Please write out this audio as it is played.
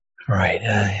All right.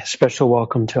 A special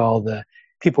welcome to all the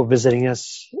people visiting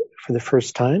us for the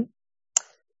first time,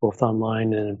 both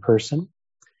online and in person.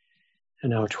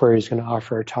 And now Tori is going to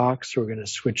offer our talk, so we're going to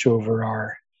switch over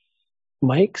our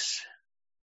mics.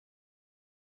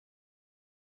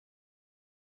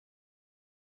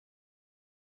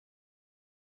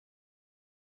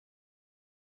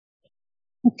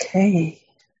 Okay.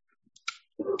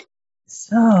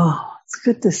 So it's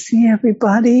good to see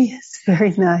everybody. It's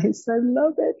very nice. I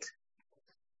love it.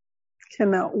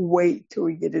 Cannot wait till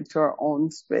we get into our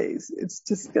own space. It's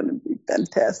just going to be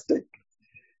fantastic.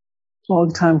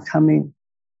 Long time coming.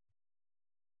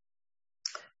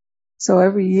 So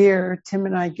every year, Tim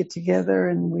and I get together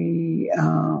and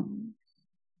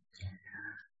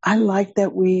I like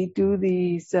that we do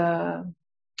these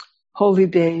holy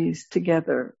days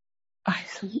together.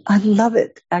 I love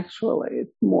it, actually.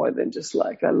 It's more than just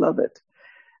like, I love it.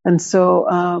 And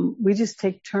so we just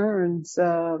take turns.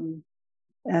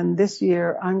 And this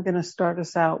year, I'm going to start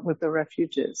us out with the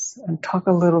refuges and talk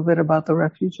a little bit about the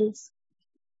refuges.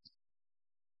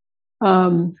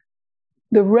 The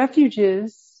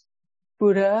refuges,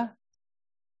 Buddha,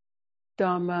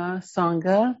 Dhamma,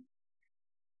 Sangha,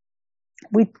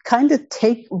 we kind of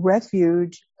take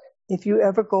refuge if you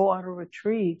ever go on a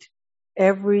retreat,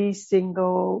 every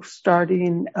single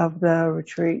starting of the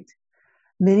retreat.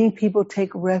 Many people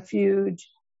take refuge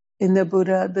in the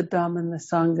Buddha, the Dhamma, and the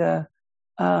Sangha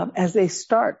as they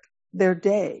start their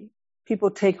day. People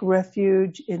take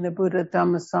refuge in the Buddha,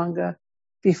 Dhamma, Sangha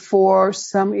before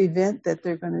some event that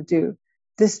they're going to do.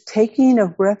 This taking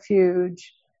of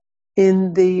refuge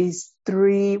in these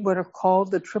three, what are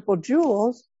called the triple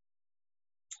jewels,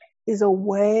 is a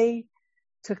way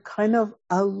to kind of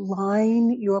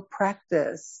align your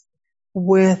practice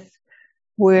with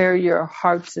where your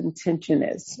heart's intention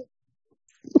is.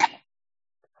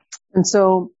 And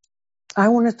so I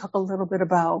want to talk a little bit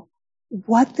about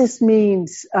what this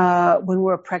means when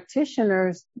we're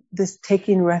practitioners, this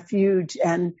taking refuge,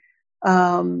 and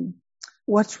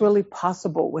what's really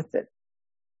possible with it.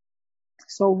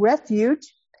 So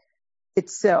refuge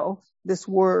itself, this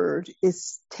word,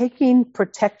 is taking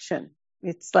protection.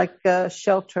 It's like a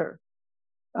shelter.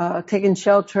 Taking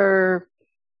shelter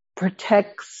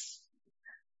protects.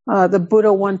 The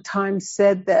Buddha one time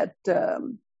said that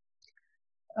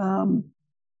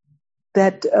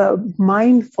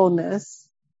mindfulness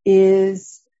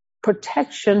is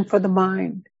protection for the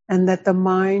mind, and that the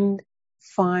mind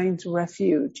finds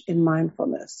refuge in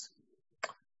mindfulness.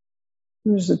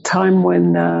 There was a time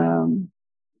when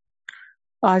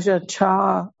Ajahn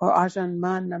Chah, or Ajahn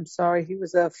Mun, he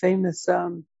was a famous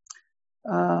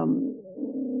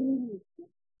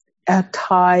a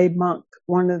Thai monk,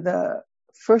 one of the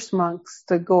first monks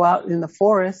to go out in the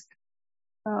forest.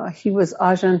 He was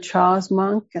Ajahn Chah's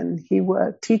monk, and he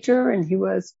was a teacher, and he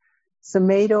was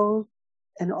Samedo,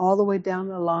 and all the way down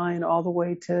the line, all the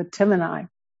way to Tim and I.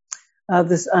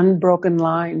 This unbroken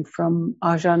line from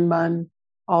Ajahn Mun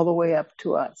all the way up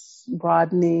to us,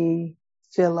 Rodney,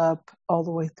 Philip, all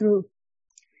the way through.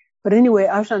 But anyway,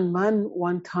 Ajahn Mun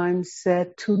one time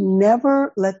said to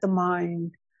never let the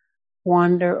mind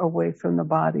wander away from the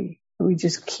body. We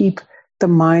just keep the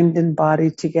mind and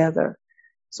body together.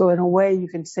 So in a way, you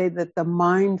can say that the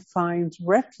mind finds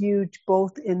refuge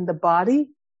both in the body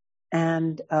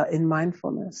and in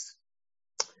mindfulness.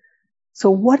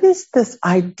 So what is this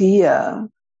idea,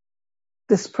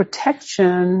 this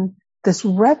protection, this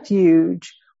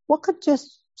refuge? What could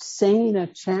just saying a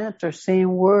chant or saying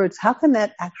words, how can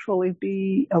that actually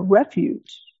be a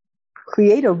refuge,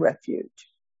 create a refuge?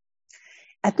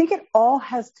 I think it all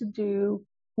has to do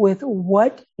with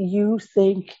what you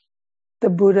think the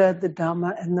Buddha, the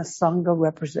Dhamma, and the Sangha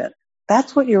represent.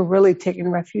 That's what you're really taking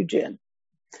refuge in.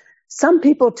 Some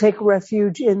people take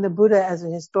refuge in the Buddha as a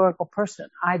historical person.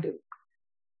 I do.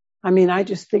 I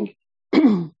just think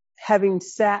having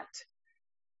sat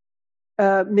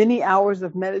many hours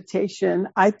of meditation,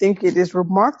 I think it is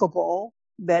remarkable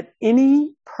that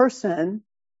any person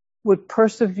would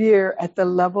persevere at the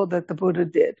level that the Buddha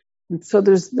did. And so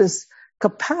there's this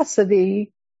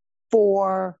capacity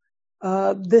for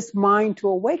this mind to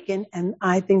awaken, and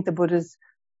I think the Buddha's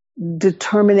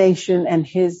determination and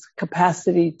his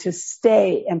capacity to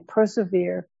stay and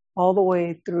persevere all the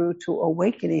way through to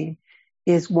awakening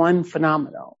is one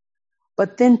phenomenal.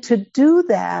 But then to do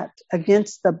that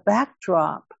against the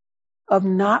backdrop of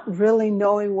not really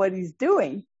knowing what he's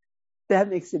doing, that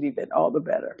makes it even all the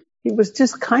better. He was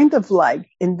just kind of like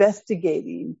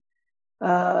investigating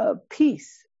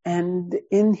peace. And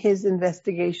in his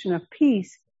investigation of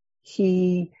peace,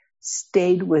 he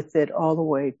stayed with it all the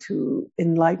way to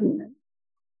enlightenment.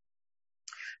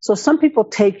 So some people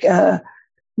take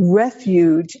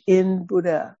refuge in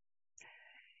Buddha,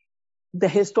 the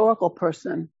historical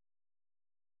person.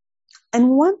 And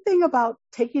one thing about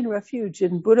taking refuge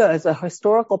in Buddha as a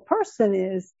historical person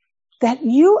is that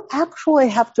you actually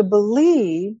have to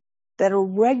believe that a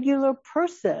regular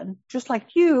person, just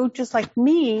like you, just like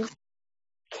me,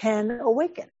 can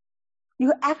awaken.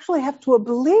 You actually have to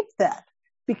believe that,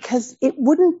 because it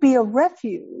wouldn't be a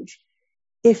refuge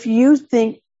if you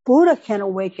think Buddha can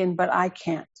awaken, but I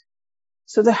can't.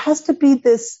 So there has to be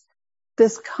this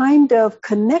kind of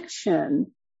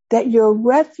connection that your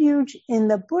refuge in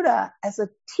the Buddha as a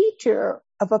teacher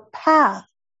of a path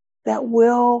that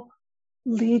will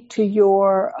lead to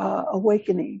your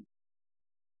awakening.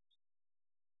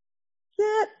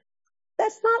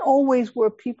 That's not always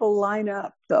where people line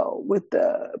up, though, with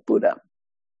the Buddha.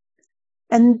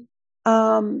 And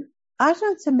Ajahn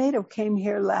Sumedho came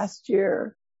here last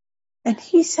year, and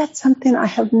he said something I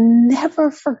have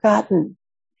never forgotten.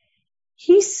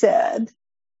 He said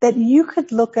that you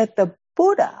could look at the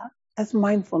Buddha as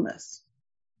mindfulness.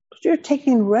 What you're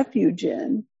taking refuge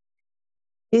in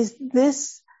is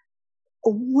this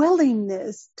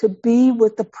willingness to be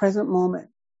with the present moment,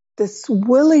 this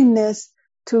willingness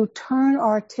to turn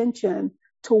our attention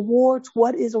towards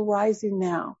what is arising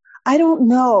now. I don't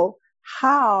know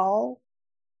how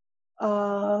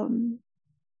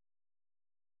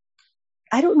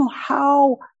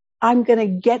I'm going to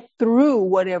get through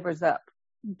whatever's up,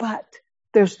 but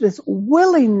there's this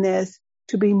willingness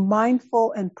to be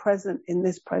mindful and present in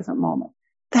this present moment.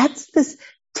 That's this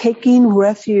taking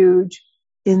refuge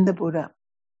in the Buddha.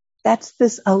 That's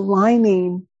this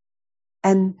aligning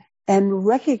and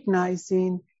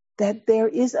recognizing that there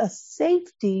is a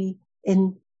safety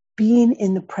in being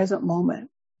in the present moment.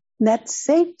 And that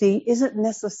safety isn't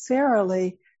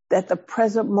necessarily that the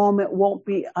present moment won't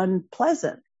be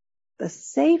unpleasant. The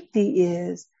safety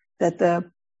is that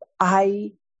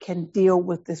I can deal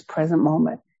with this present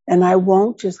moment, and I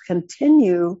won't just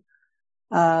continue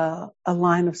a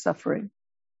line of suffering.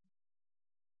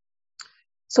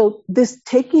 So this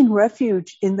taking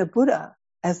refuge in the Buddha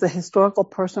as the historical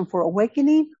person for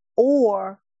awakening,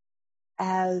 or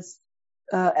as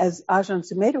Ajahn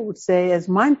Sumedho would say, as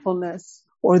mindfulness,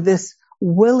 or this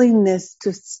willingness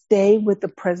to stay with the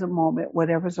present moment,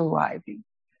 whatever's arising.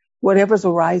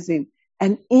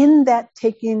 And in that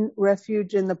taking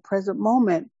refuge in the present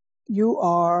moment, you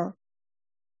are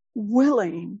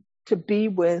willing to be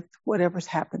with whatever's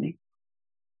happening.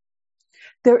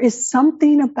 There is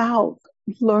something about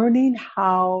learning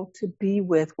how to be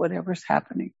with whatever's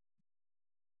happening.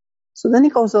 So then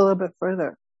he goes a little bit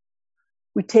further.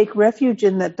 We take refuge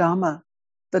in the Dhamma.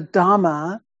 The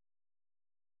Dhamma,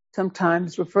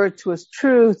 sometimes referred to as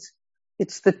truth,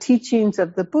 it's the teachings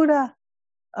of the Buddha.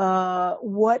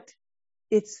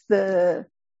 It's the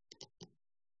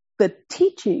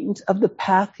teachings of the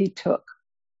path he took.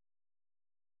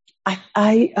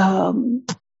 It's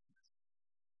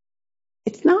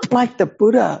not like the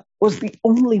Buddha was the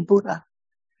only Buddha.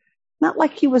 Not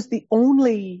like he was the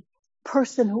only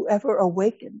person who ever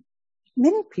awakened.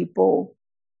 Many people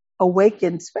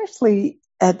awakened, especially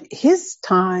at his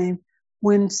time,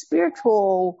 when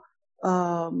spiritual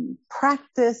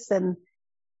practice and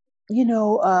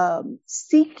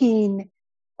seeking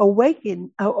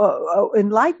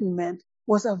enlightenment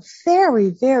was a very,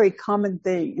 very common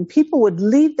thing. And people would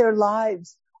lead their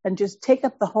lives and just take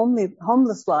up the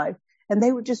homeless life, and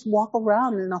they would just walk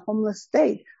around in a homeless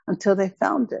state until they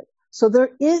found it. So there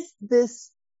is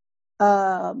this,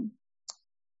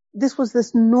 this was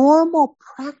this normal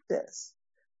practice.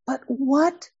 But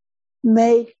what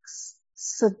makes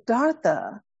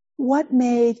Siddhartha, what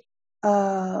made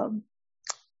Gautama,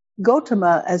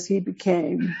 as he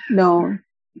became known,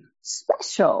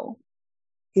 special,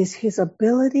 is his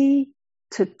ability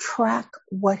to track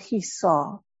what he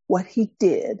saw, what he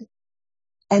did,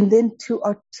 and then to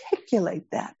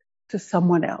articulate that to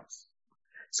someone else.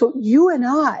 So you and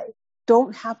I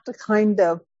don't have to kind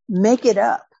of make it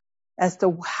up as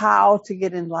to how to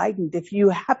get enlightened if you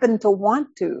happen to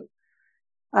want to.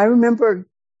 I remember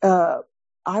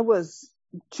I was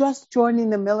just joining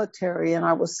the military, and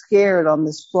I was scared on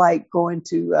this flight going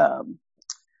to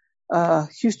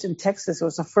Houston, Texas. It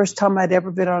was the first time I'd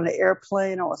ever been on an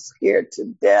airplane. I was scared to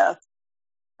death.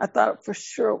 I thought for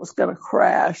sure it was going to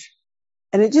crash.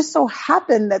 And it just so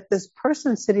happened that this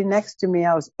person sitting next to me,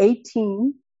 I was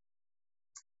 18,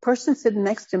 person sitting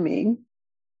next to me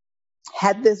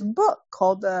had this book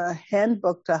called The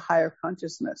Handbook to Higher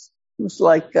Consciousness. It was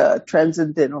like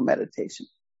transcendental meditation.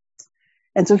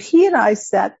 And so he and I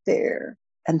sat there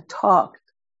and talked.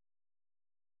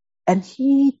 And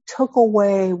he took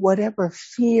away whatever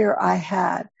fear I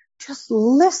had, just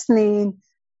listening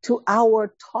to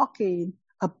our talking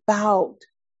about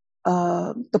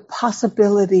the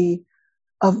possibility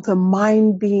of the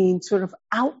mind being sort of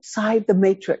outside the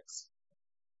matrix.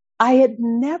 I had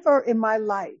never in my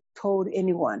life told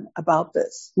anyone about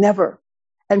this, never.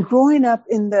 And growing up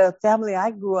in the family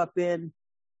I grew up in,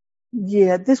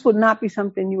 this would not be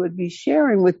something you would be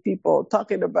sharing with people,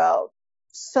 talking about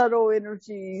subtle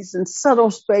energies and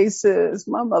subtle spaces.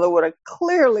 My mother would have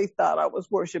clearly thought I was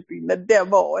worshiping the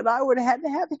devil, and I would have had to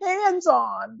have hands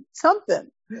on something.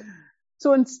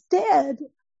 So instead,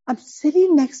 I'm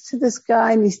sitting next to this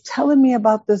guy and he's telling me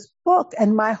about this book,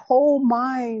 and my whole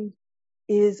mind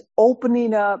is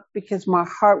opening up because my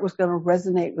heart was going to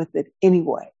resonate with it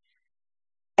anyway.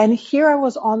 And here I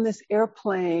was on this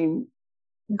airplane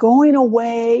going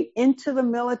away into the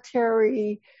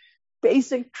military,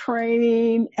 basic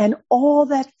training, and all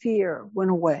that fear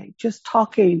went away. Just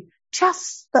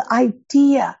the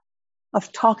idea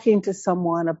of talking to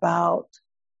someone about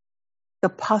the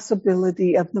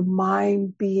possibility of the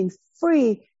mind being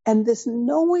free, and this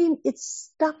knowing it's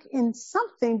stuck in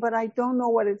something, but I don't know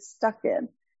what it's stuck in.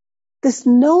 This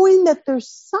knowing that there's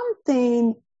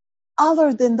something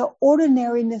other than the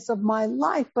ordinariness of my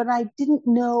life, but I didn't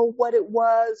know what it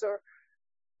was, or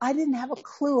I didn't have a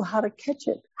clue how to catch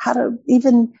it,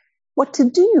 what to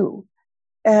do.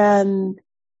 And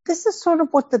this is sort of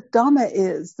what the Dhamma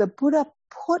is. The Buddha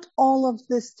put all of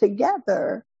this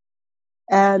together,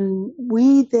 and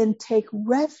we then take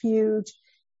refuge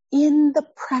in the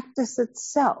practice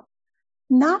itself.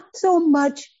 Not so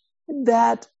much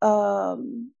that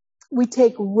we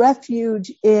take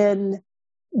refuge in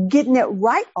getting it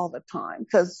right all the time,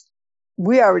 because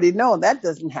we already know that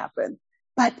doesn't happen.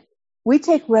 But we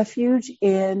take refuge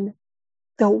in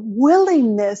the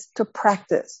willingness to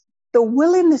practice, the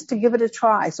willingness to give it a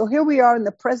try. So here we are in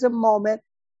the present moment.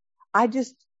 I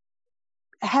just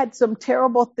had some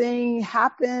terrible thing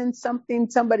happen,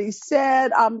 somebody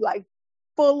said, I'm like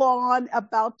full on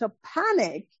about to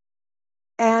panic.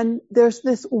 And there's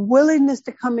this willingness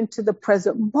to come into the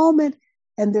present moment,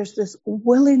 and there's this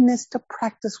willingness to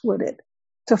practice with it,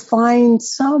 to find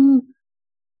some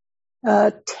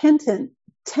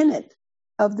tenet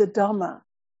of the Dhamma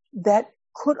that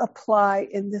could apply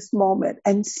in this moment,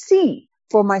 and see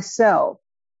for myself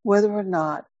whether or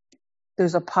not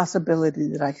there's a possibility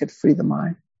that I could free the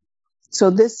mind.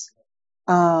 So this,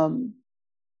 what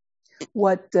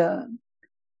Ajahn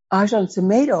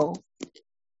Sumedho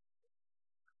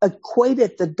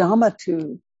equated the Dhamma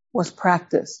to was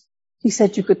practice. He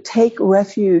said you could take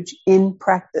refuge in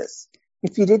practice.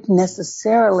 If you didn't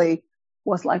necessarily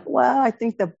was like, well, I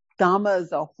think the Dhamma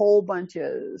is a whole bunch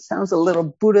of, sounds a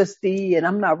little Buddhist-y, and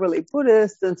I'm not really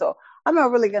Buddhist, and so I'm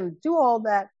not really going to do all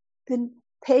that, then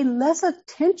pay less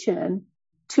attention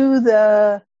to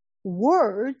the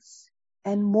words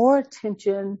and more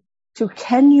attention to,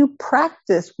 can you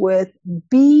practice with,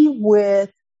 be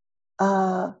with,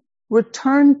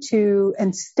 return to,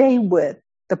 and stay with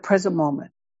the present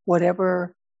moment,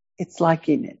 whatever its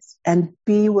liking is, and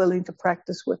be willing to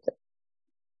practice with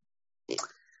it.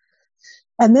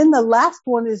 And then the last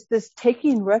one is this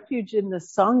taking refuge in the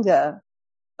Sangha.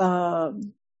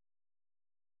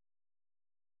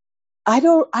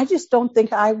 I just don't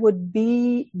think I would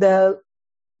be the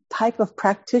type of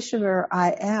practitioner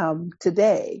I am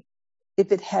today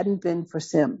if it hadn't been for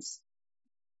Sims.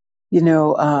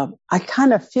 I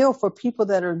kind of feel for people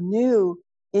that are new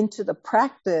into the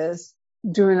practice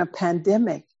during a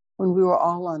pandemic when we were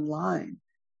all online.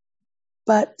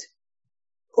 But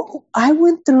I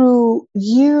went through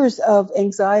years of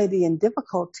anxiety and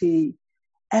difficulty,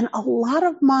 and a lot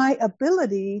of my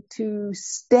ability to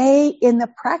stay in the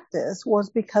practice was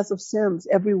because of Sims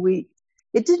every week.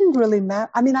 It didn't really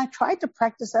matter. I mean, I tried to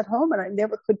practice at home and I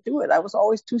never could do it. I was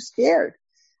always too scared.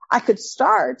 I could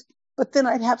start, but then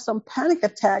I'd have some panic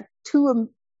attack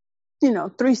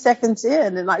 3 seconds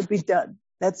in, and I'd be done.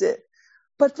 That's it.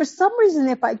 But for some reason,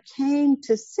 if I came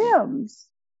to Sims,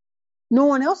 no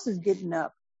one else is getting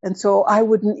up. And so I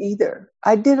wouldn't either.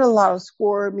 I did a lot of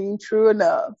squirming, true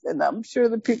enough. And I'm sure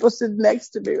the people sitting next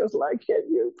to me was like, can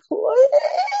you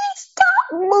please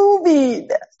stop moving?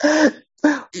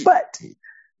 But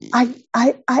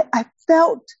I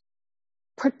felt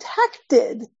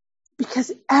protected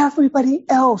because everybody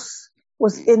else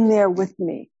was in there with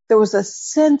me. There was a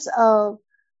sense of,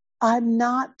 I'm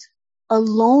not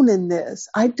alone in this.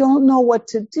 I don't know what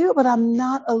to do, but I'm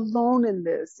not alone in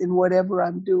this, in whatever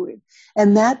I'm doing.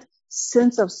 And that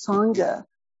sense of Sangha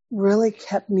really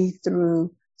kept me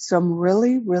through some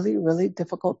really, really, really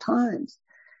difficult times.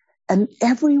 And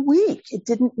every week, it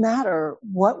didn't matter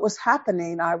what was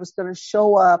happening. I was going to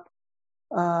show up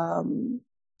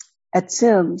at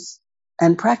Sims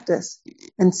and practice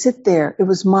and sit there. It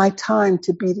was my time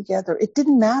to be together. It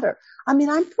didn't matter. I mean,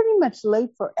 I'm pretty much late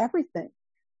for everything.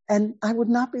 And I would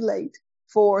not be late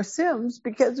for Sims,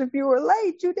 because if you were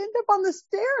late, you'd end up on the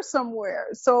stairs somewhere.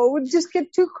 So it would just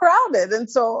get too crowded. And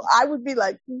so I would be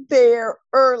like there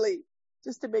early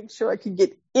just to make sure I could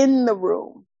get in the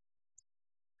room.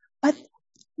 But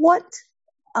what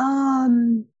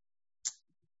Sumedho,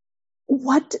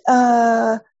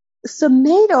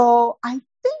 I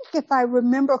think if I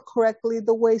remember correctly,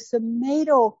 the way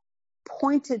Sumedho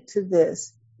pointed to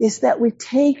this is that we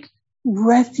take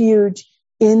refuge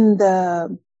in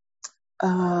the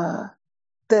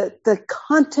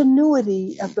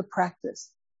continuity of the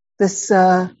practice. This,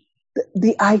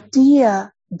 the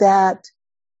idea that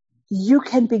you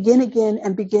can begin again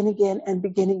and begin again and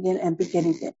begin again and begin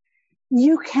again.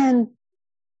 You can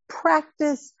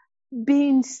practice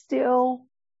being still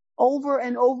over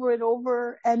and over and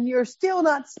over, and you're still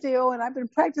not still. And I've been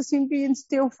practicing being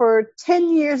still for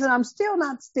 10 years and I'm still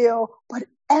not still. But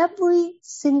every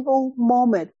single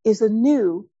moment is a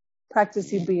new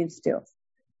practicing being still.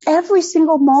 Every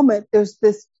single moment, there's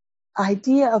this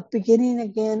idea of beginning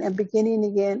again and beginning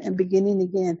again and beginning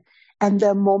again. And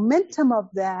the momentum of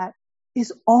that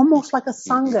is almost like a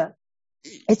sangha.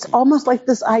 It's almost like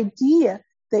this idea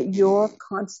that you're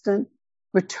constant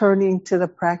returning to the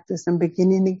practice and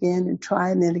beginning again and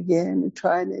trying it again and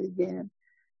trying it again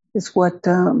is what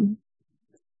the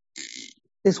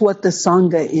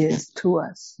sangha is to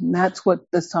us. And that's what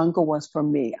the sangha was for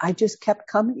me. I just kept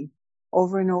coming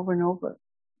over and over and over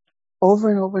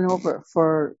and over and over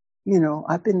for,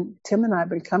 Tim and I have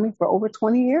been coming for over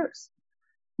 20 years,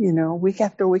 week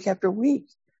after week after week.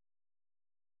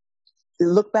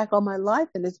 Look back on my life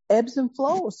and it's ebbs and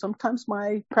flows. Sometimes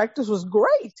my practice was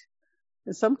great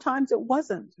and sometimes it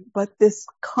wasn't. But this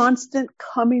constant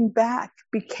coming back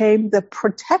became the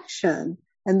protection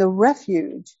and the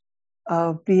refuge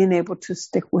of being able to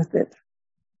stick with it.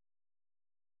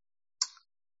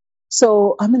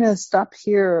 So I'm going to stop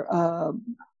here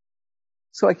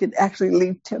so I could actually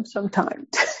leave Tim some time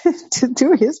to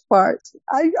do his part.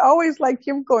 I always like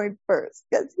him going first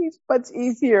because he's much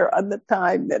easier on the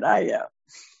time than I am.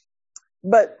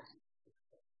 But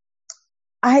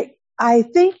I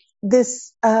think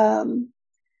this over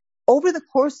the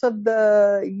course of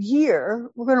the year,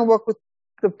 we're going to work with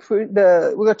we're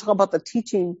going to talk about the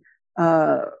teaching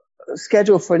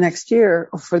schedule for next year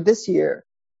or for this year.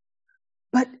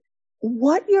 But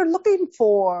what you're looking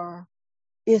for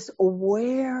is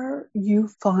where you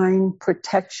find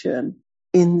protection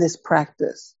in this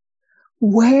practice,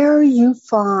 where you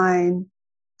find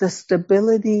the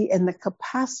stability and the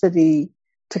capacity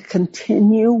to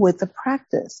continue with the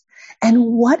practice, and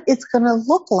what it's going to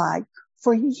look like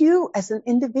for you as an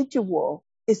individual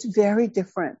is very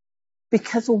different.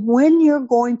 Because when you're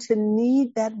going to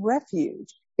need that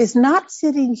refuge, it's not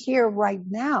sitting here right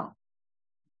now.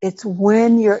 It's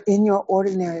when you're in your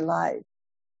ordinary life.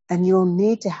 And you'll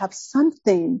need to have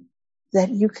something that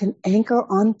you can anchor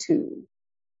onto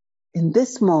in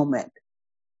this moment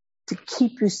to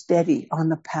keep you steady on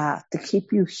the path, to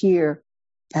keep you here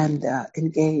and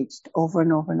engaged over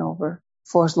and over and over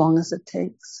for as long as it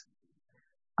takes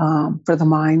for the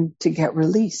mind to get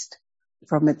released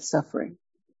from its suffering.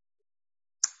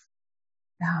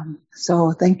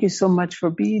 So thank you so much for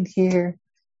being here.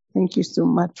 Thank you so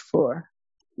much for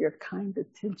your kind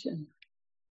attention.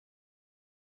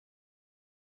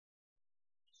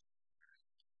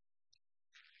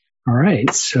 All right,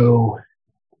 so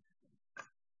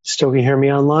still can hear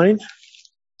me online?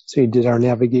 So you did our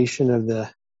navigation of the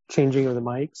changing of the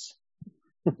mics.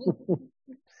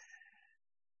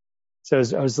 So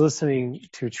I was listening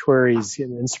to Chweri's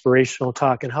inspirational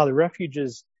talk and how the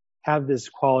refuges have this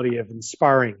quality of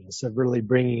inspiring us, of really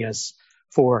bringing us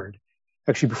forward.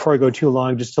 Actually, before I go too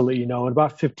long, just to let you know, in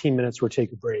about 15 minutes we'll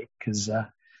take a break because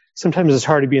sometimes it's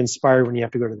hard to be inspired when you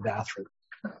have to go to the bathroom.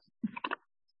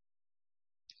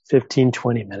 15,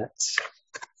 20 minutes.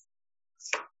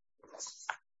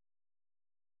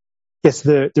 Yes,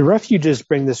 the refuges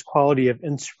bring this quality of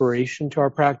inspiration to our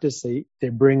practice. They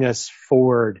bring us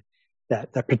forward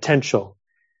that potential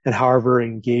and however it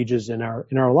engages in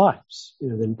our lives.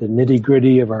 The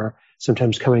nitty-gritty of our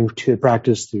sometimes coming to the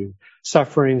practice through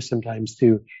suffering, sometimes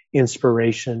through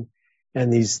inspiration.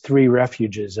 And these three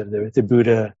refuges of the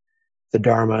Buddha, the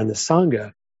Dharma, and the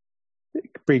Sangha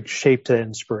bring shape to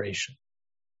inspiration.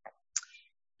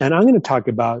 And I'm going to talk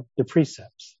about the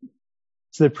precepts.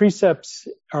 So the precepts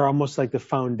are almost like the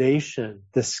foundation,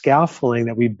 the scaffolding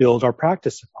that we build our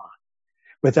practice upon.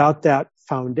 Without that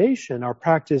foundation, our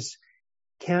practice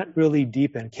can't really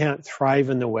deepen, can't thrive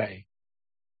in the way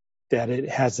that it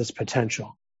has this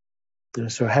potential.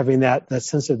 So having that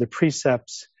sense of the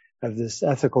precepts of this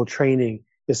ethical training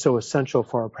is so essential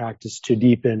for our practice to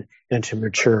deepen and to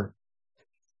mature.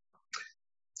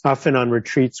 Often on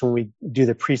retreats, when we do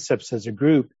the precepts as a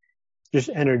group, just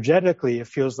energetically, it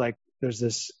feels like there's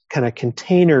this kind of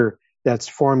container that's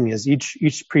forming as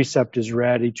each precept is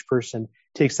read, each person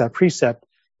takes that precept.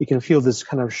 You can feel this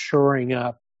kind of shoring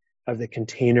up of the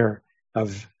container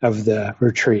of the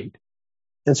retreat.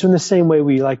 And so in the same way,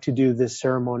 we like to do this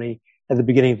ceremony at the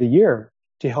beginning of the year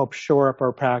to help shore up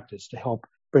our practice, to help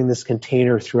bring this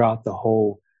container throughout the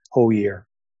whole year.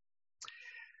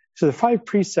 So the 5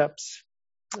 precepts,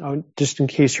 just in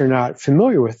case you're not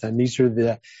familiar with them, these are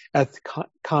the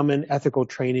common ethical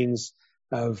trainings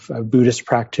of Buddhist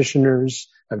practitioners,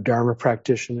 of Dharma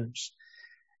practitioners.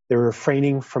 They're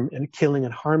refraining from killing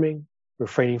and harming,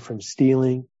 refraining from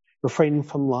stealing, refraining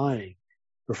from lying,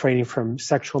 refraining from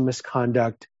sexual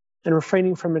misconduct, and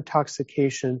refraining from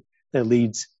intoxication that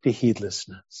leads to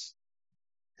heedlessness.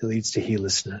 It leads to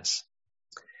heedlessness.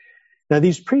 Now,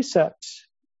 these precepts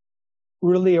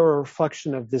really are a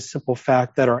reflection of this simple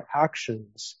fact that our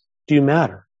actions do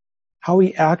matter. How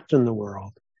we act in the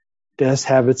world does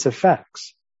have its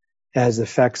effects. It has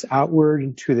effects outward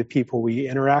into the people we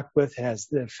interact with. It has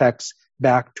the effects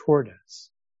back toward us.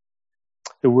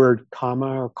 The word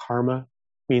kamma or karma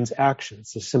means action.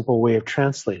 It's a simple way of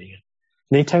translating it.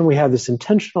 And anytime we have this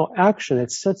intentional action,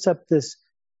 it sets up this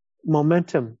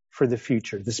momentum for the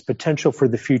future, this potential for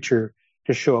the future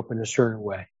to show up in a certain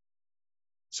way.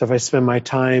 So if I spend my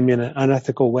time in an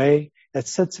unethical way, that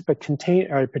sets up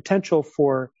a potential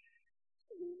for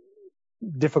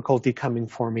difficulty coming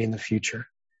for me in the future.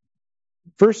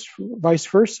 Vice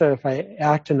versa, if I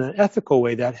act in an ethical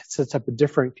way, that sets up a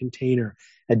different container,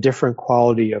 a different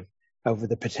quality of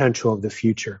the potential of the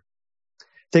future.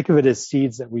 Think of it as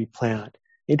seeds that we plant.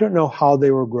 You don't know how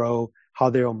they will grow, how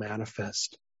they will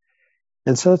manifest.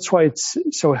 And so that's why it's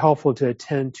so helpful to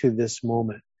attend to this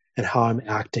moment and how I'm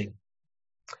acting.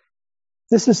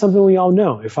 This is something we all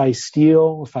know. If I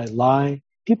steal, if I lie,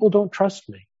 people don't trust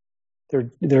me.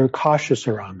 They're cautious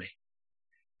around me.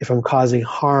 If I'm causing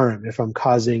harm, if I'm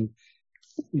causing,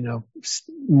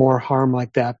 more harm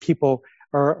like that, people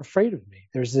are afraid of me.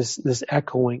 There's this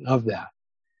echoing of that.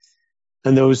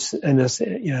 And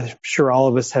I'm sure all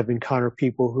of us have encountered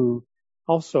people who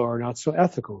also are not so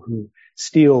ethical, who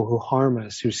steal, who harm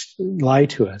us, who lie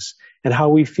to us, and how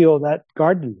we feel that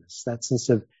guardedness, that sense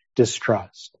of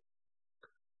distrust.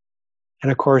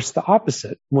 And of course, the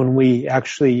opposite, when we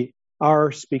actually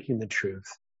are speaking the truth,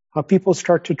 how people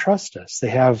start to trust us. They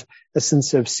have a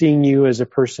sense of seeing you as a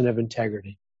person of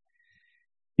integrity.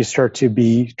 You start to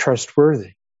be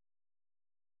trustworthy.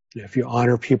 If you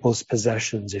honor people's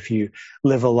possessions, if you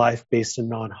live a life based on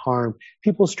non-harm,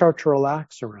 people start to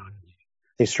relax around you.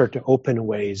 They start to open in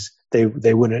ways they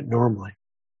wouldn't normally.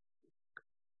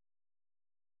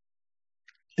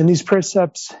 And these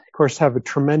precepts, of course, have a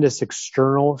tremendous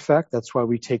external effect. That's why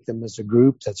we take them as a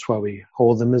group. That's why we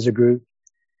hold them as a group.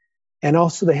 And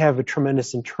also they have a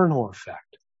tremendous internal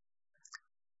effect.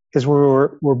 Because when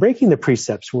we're breaking the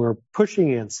precepts, when we're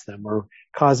pushing against them, we're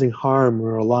causing harm,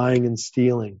 we're lying and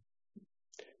stealing,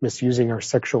 misusing our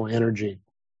sexual energy,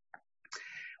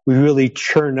 we really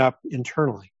churn up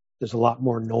internally. There's a lot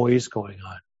more noise going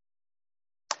on.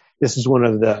 This is one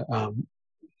of the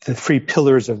 3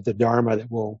 pillars of the Dharma that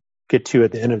we'll get to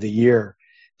at the end of the year,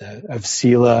 of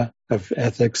sila, of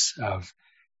ethics, of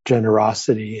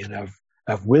generosity, and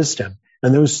of wisdom.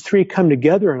 And those 3 come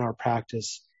together in our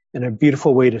practice in a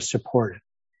beautiful way to support it.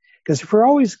 Because if we're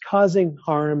always causing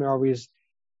harm, always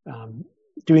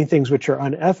doing things which are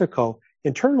unethical,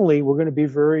 internally we're going to be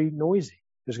very noisy.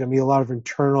 There's going to be a lot of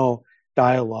internal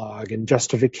dialogue and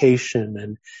justification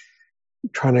and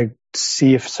trying to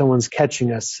see if someone's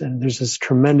catching us. And there's this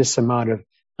tremendous amount of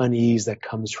unease that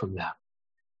comes from that.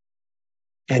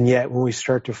 And yet when we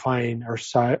start to find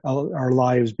our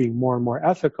lives being more and more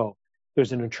ethical,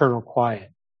 there's an internal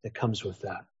quiet that comes with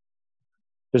that.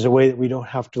 There's a way that we don't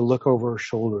have to look over our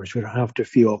shoulders. We don't have to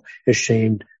feel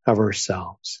ashamed of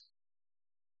ourselves.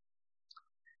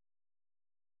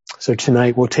 So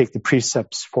tonight we'll take the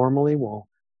precepts formally. We'll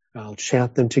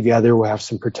chant them together. We'll have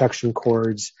some protection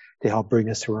cords to help bring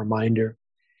us a reminder.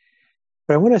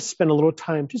 But I want to spend a little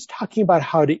time just talking about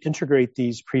how to integrate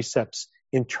these precepts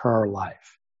into our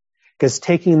life. Because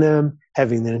taking them,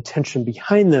 having the intention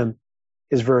behind them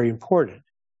is very important.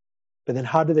 But then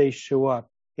how do they show up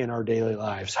in our daily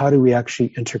lives? How do we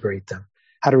actually integrate them?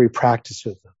 How do we practice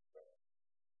with them?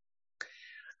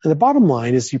 And the bottom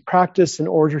line is you practice in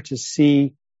order to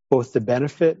see both the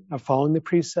benefit of following the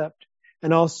precept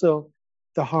and also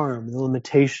the harm, the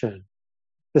limitation,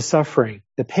 the suffering,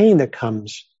 the pain that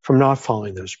comes from not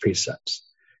following those precepts,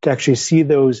 to actually see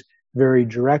those very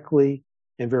directly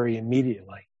and very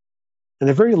immediately in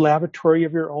the very laboratory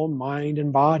of your own mind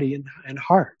and body and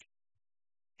heart,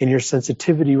 in your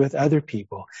sensitivity with other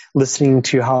people, listening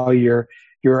to how your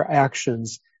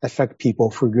actions affect people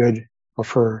for good or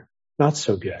for not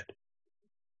so good.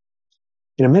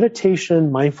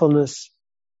 Meditation, mindfulness,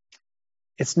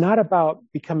 it's not about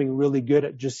becoming really good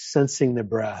at just sensing the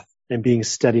breath and being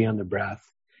steady on the breath.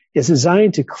 It's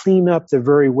designed to clean up the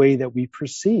very way that we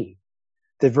perceive,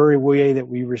 the very way that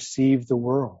we receive the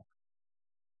world.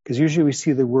 Because usually we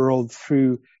see the world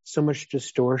through so much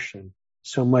distortion,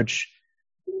 so much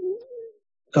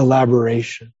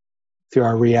elaboration, through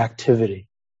our reactivity.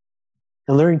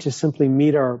 And learning to simply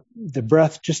meet the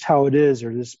breath just how it is,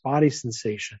 or this body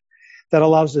sensation, that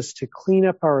allows us to clean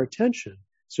up our attention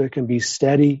so it can be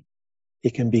steady,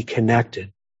 it can be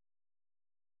connected.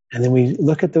 And then we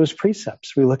look at those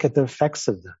precepts, we look at the effects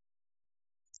of them.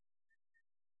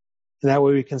 And that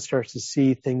way we can start to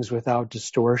see things without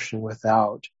distortion,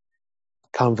 without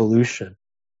convolution.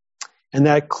 And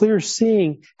that clear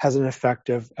seeing has an effect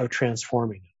of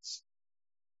transforming us.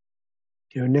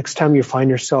 Next time you find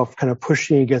yourself kind of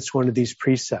pushing against one of these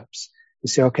precepts, you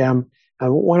say, okay, I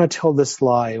want to tell this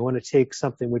lie. I want to take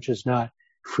something which is not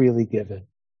freely given.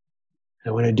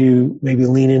 I want to maybe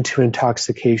lean into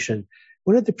intoxication.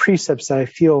 What are the precepts that I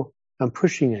feel I'm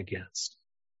pushing against?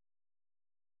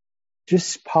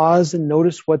 Just pause and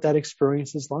notice what that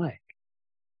experience is like.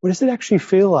 What does it actually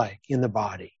feel like in the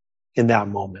body in that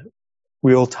moment,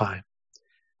 real time?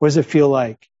 What does it feel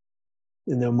like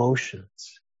in the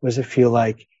emotions? What does it feel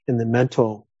like in the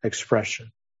mental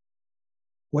expression?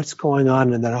 What's going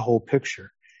on in that whole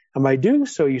picture? And by doing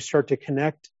so, you start to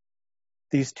connect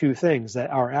these two things, that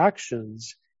our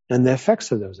actions and the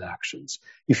effects of those actions.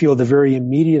 You feel the very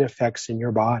immediate effects in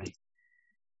your body.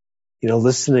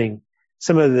 Listening,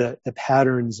 some of the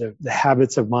patterns of the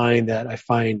habits of mind that I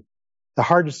find the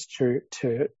hardest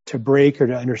to break or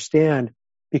to understand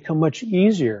become much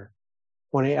easier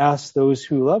when I ask those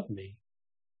who love me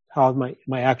how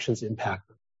my actions impact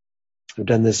them. I've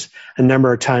done this a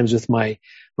number of times with my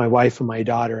wife and my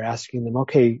daughter, asking them,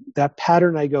 okay, that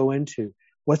pattern I go into,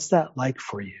 what's that like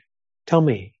for you? Tell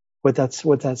me what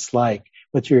that's like,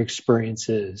 what your experience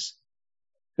is.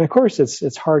 And of course,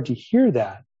 it's hard to hear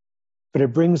that, but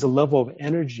it brings a level of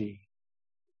energy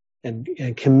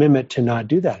and commitment to not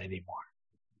do that anymore.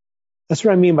 That's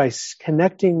what I mean by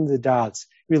connecting the dots,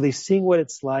 really seeing what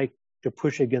it's like to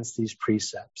push against these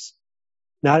precepts.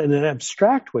 Not in an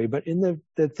abstract way, but in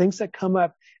the things that come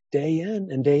up day in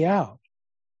and day out.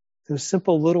 Those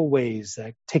simple little ways,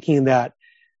 like taking that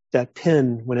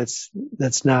pin when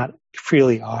that's not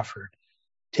freely offered,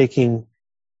 taking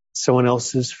someone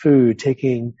else's food,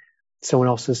 taking someone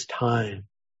else's time,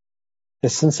 a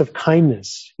sense of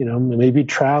kindness, maybe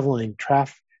traveling,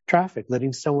 traffic,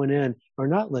 letting someone in or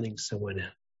not letting someone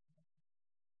in,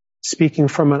 speaking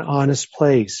from an honest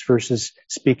place versus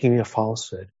speaking a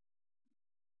falsehood.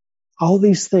 All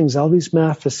these things, all these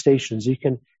manifestations, you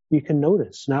can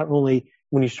notice not only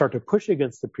when you start to push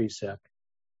against the precept,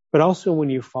 but also when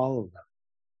you follow them,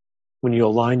 when you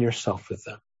align yourself with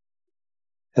them.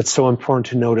 It's so important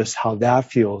to notice how that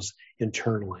feels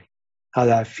internally, how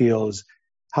that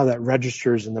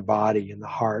registers in the body, in the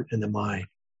heart, in the mind.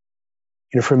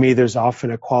 For me, there's often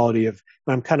a quality of,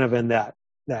 I'm kind of in that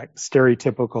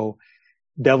stereotypical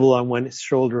devil on one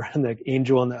shoulder and the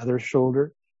angel on the other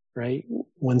shoulder, right?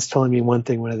 One's telling me one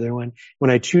thing, one other one.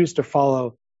 When I choose to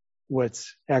follow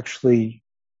what's actually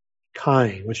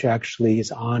kind, which actually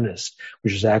is honest,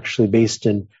 which is actually based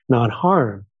in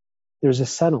non-harm, there's a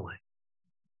settling.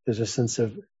 There's a sense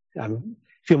of, I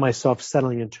feel myself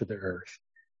settling into the earth.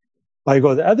 When I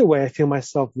go the other way, I feel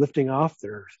myself lifting off the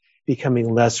earth,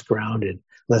 becoming less grounded,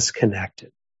 less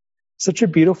connected. Such a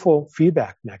beautiful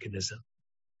feedback mechanism.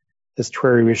 As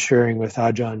Tweri was sharing with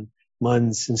Ajahn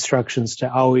Mun's instructions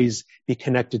to always be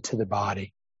connected to the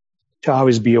body, to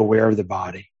always be aware of the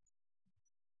body.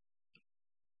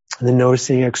 And then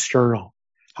noticing external,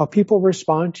 how people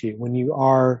respond to you when you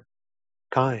are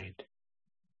kind,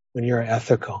 when you're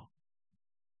ethical.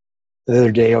 The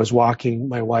other day I was walking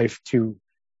my wife to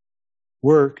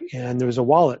work and there was a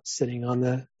wallet sitting on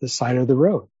the side of the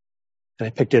road. And I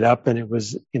picked it up and it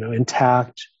was,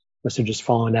 intact, must have just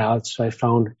fallen out. So I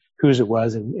found whose it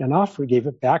was and gave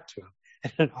it back to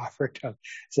him and offered to him.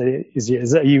 Said,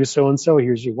 is that you so-and-so?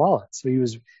 Here's your wallet. So he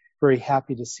was very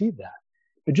happy to see that.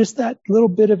 But just that little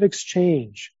bit of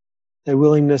exchange a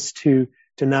willingness to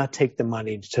not take the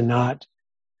money, to not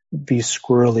be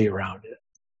squirrely around it.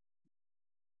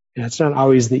 And it's not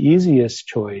always the easiest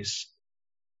choice,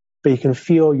 but you can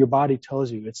feel your body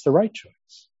tells you it's the right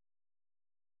choice.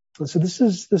 And so this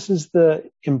is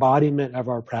the embodiment of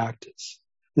our practice.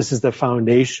 This is the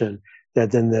foundation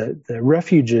that then the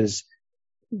refuges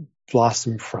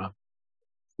blossom from.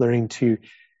 Learning to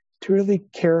really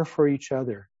care for each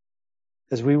other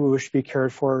as we wish to be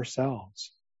cared for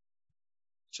ourselves.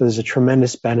 So there's a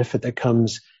tremendous benefit that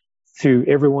comes through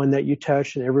everyone that you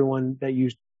touch and everyone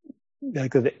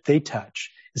that they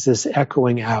touch. Is this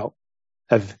echoing out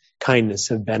of kindness,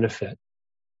 of benefit.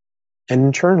 And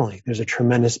internally, there's a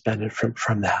tremendous benefit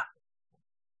from that.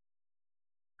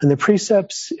 And the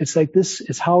precepts, it's like this,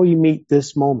 it's how you meet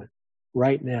this moment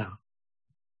right now.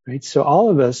 Right? So all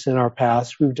of us in our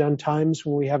past, we've done times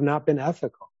when we have not been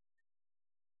ethical.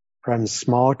 Perhaps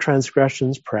small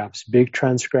transgressions, perhaps big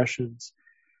transgressions.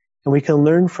 And we can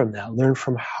learn from that, learn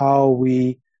from how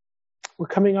we're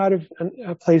coming out of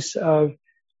a place of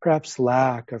perhaps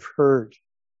lack, of hurt,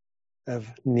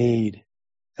 of need,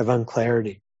 of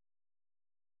unclarity.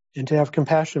 And to have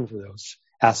compassion for those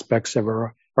aspects of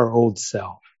our old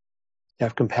self. To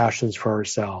have compassion for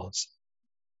ourselves.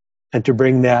 And to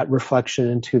bring that reflection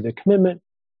into the commitment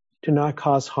to not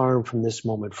cause harm from this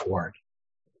moment forward.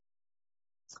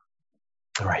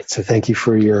 All right, so thank you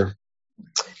for your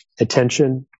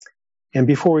attention. And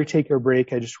before we take our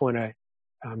break, I just want to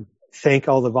thank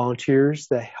all the volunteers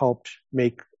that helped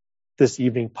make this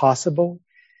evening possible.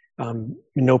 In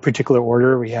no particular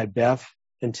order, we had Beth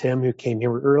and Tim who came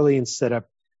here early and set up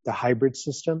the hybrid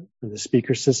system and the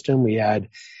speaker system. We had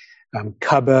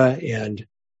Kaba and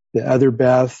the other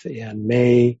Beth and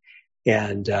May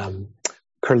and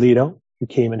Carlito who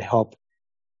came and helped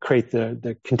create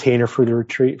the container for the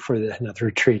retreat, for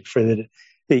the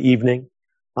evening.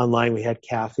 Online we had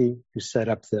Kathy who set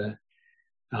up the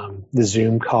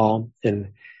Zoom call. And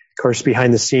of course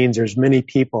behind the scenes there's many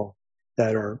people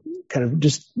that are kind of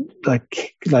just like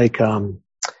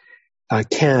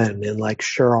Ken and like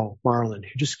Cheryl Marlin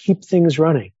who just keep things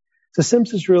running. So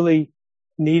Simpsons really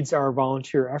needs our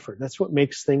volunteer effort. That's what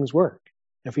makes things work.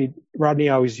 Rodney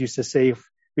always used to say, if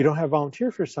we don't have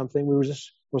volunteer for something,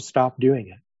 we'll stop doing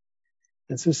it.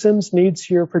 And so Sims needs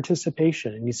your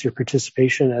participation. It needs your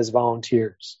participation as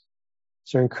volunteers.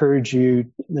 So I encourage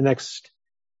you, in the next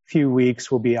few weeks,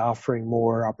 we'll be offering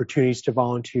more opportunities to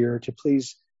volunteer, to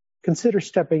please consider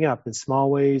stepping up in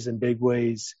small ways and big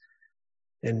ways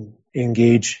and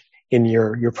engage in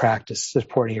your practice,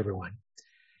 supporting everyone.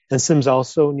 And Sims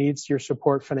also needs your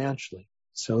support financially.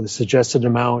 So the suggested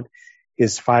amount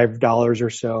is $5 or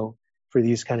so for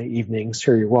these kind of evenings.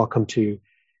 So you're welcome to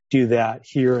do that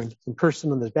here in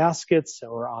person on the baskets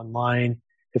or online.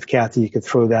 If Kathy, you could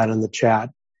throw that in the chat.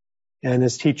 And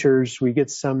as teachers, we get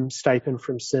some stipend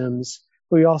from Sims.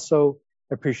 We also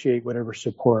appreciate whatever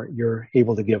support you're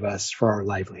able to give us for our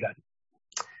livelihood.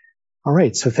 All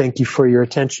right. So thank you for your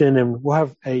attention. And we'll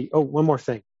have one more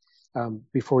thing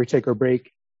before we take our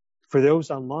break. For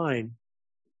those online,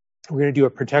 we're going to do a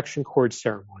protection cord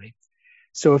ceremony.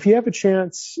 So if you have a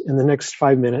chance in the next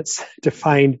 5 minutes to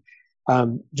find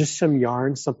just some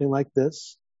yarn, something like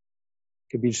this,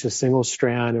 it could be just a single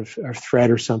strand of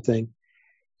thread or something,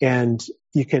 and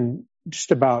you can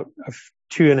just about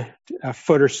a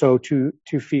foot or so, 2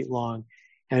 feet long.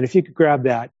 And if you could grab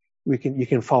that, you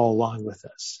can follow along with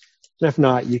us. And if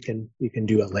not, you can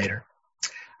do it later.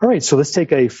 All right, so let's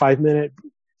take a 5-minute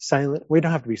silent. We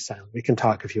don't have to be silent. We can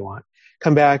talk if you want.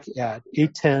 Come back at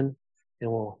 8:10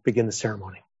 and we'll begin the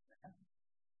ceremony.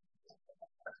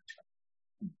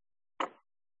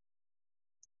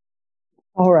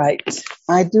 All right.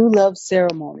 I do love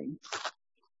ceremony.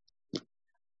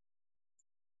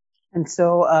 And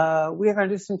so we're going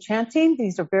to do some chanting.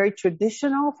 These are very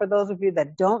traditional. For those of you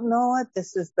that don't know it,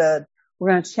 we're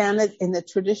going to chant it in the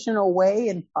traditional way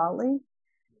in Pali.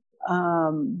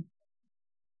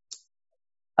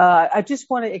 I just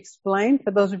want to explain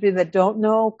for those of you that don't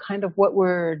know kind of what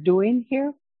we're doing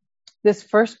here. This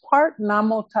first part,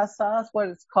 Namo Tassa, is what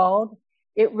it's called.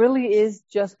 It really is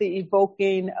just the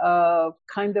evoking of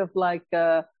kind of like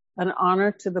an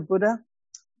honor to the Buddha.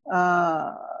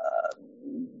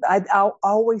 I'll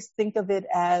always think of it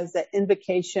as an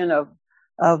invocation of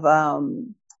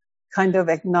kind of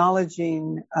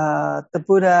acknowledging the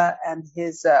Buddha and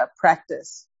his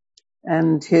practice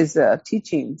and his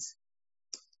teachings.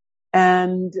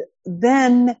 And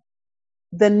then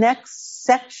the next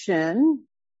section,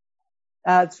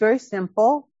 it's very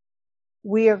simple.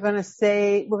 We're going to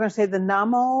say the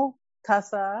Namo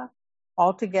Tassa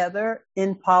all together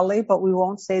in Pali, but we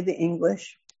won't say the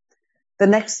English. The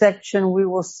next section we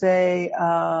will say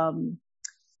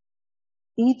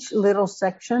each little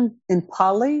section in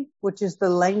Pali, which is the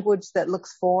language that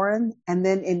looks foreign, and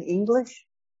then in English.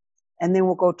 And then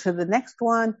we'll go to the next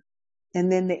one,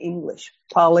 and then the English.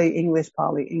 Pali, English,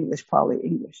 Pali, English, Pali,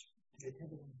 English.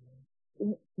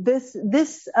 This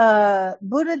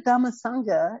Buddha Dhamma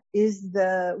Sangha is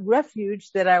the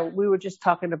refuge that we were just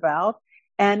talking about.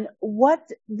 And what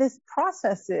this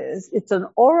process is, it's an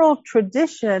oral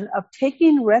tradition of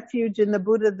taking refuge in the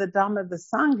Buddha, the Dhamma, the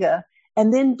Sangha,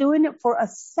 and then doing it for a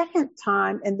second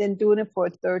time, and then doing it for a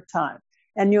third time.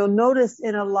 And you'll notice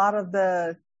in a lot of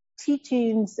the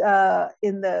teachings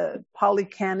in the Pali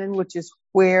Canon, which is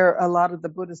where a lot of the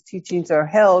Buddha's teachings are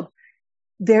held,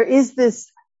 there is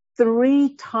this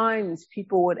 3 times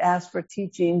people would ask for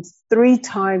teachings, 3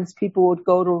 times people would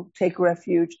go to take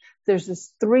refuge. There's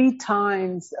this 3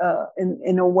 times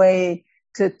in a way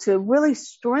to really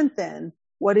strengthen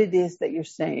what it is that you're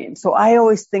saying. So I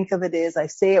always think of it as I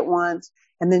say it once,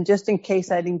 and then just in case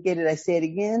I didn't get it, I say it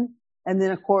again. And then,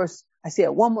 of course, I say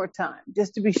it one more time,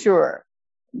 just to be sure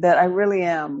that I really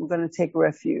am going to take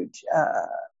refuge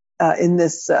in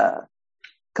this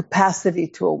capacity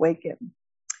to awaken.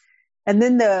 And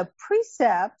then the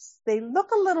precepts, they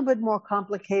look a little bit more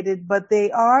complicated, but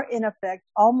they are, in effect,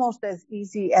 almost as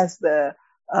easy as the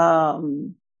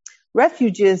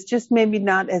refuges, just maybe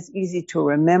not as easy to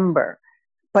remember.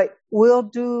 But we'll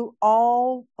do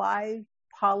all 5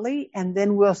 Pali, and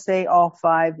then we'll say all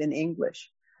 5 in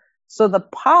English. So the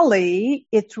Pali,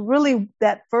 it's really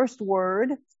that first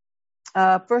word,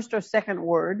 first or second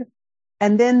word.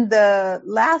 And then the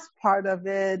last part of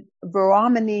it,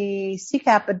 Varamani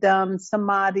Sikapadam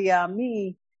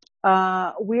Samadhyami,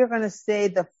 we're going to say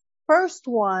the first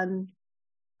one,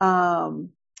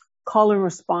 call and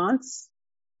response,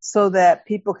 so that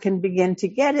people can begin to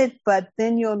get it. But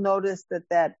then you'll notice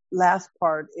that last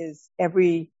part is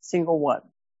every single one.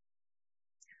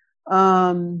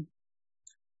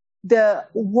 The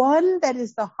one that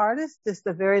is the hardest is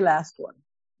the very last one,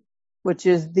 which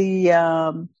is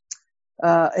the,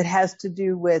 it has to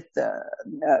do with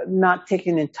not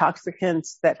taking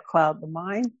intoxicants that cloud the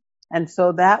mind. And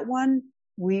so that one,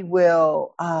 we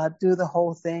will do the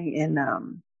whole thing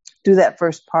in, do that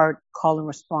first part, call and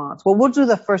response. Well, we'll do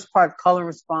the first part, call and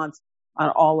response, on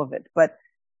all of it. But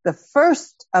the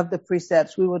first of the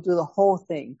precepts, we will do the whole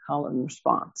thing, call and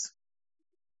response.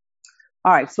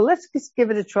 All right, so let's just give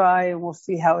it a try, and we'll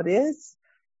see how it is.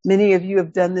 Many of you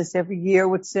have done this every year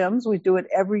with Sims. We do it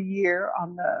every year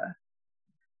on the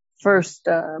first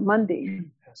Monday.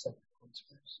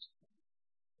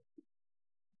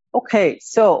 Okay,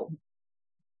 so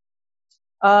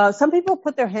some people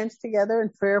put their hands together in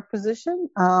prayer position.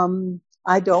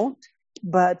 I don't,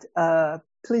 but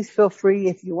please feel free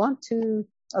if you want to.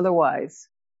 Otherwise,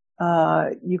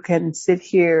 you can sit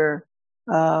here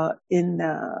in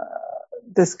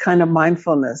this kind of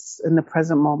mindfulness in the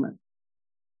present moment.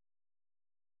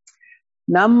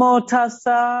 Namo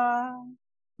tassa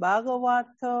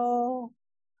bhagavato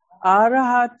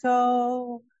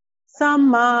arahato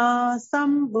samma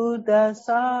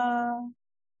sambuddhassa.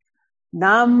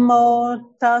 Namo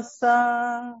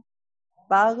tassa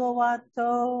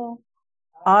bhagavato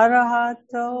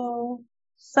arahato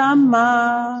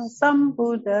samma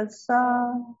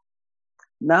sambuddhassa.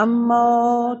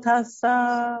 Namo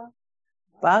tassa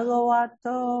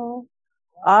bhagavato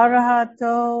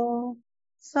arahato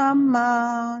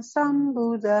samma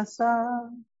sambuddhassa.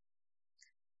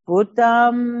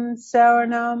 Buddham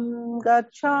saranam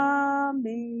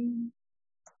gacchami.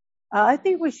 I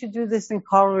think we should do this in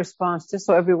call and response, just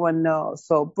so everyone knows.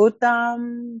 So,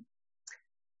 Buddham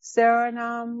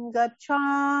saranam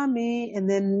gacchami, and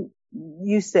then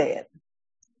you say it.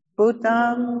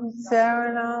 Buddham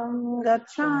saranam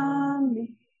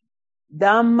gacchami.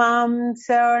 Dhammam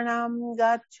saranam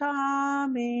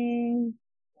gacchami.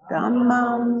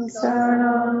 Dhammam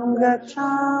saranam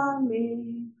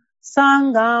gacchami.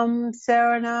 Sangham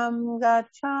saranam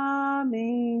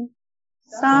gacchami.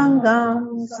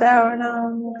 Sangham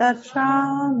saranam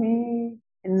gacchami.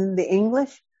 In the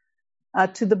English,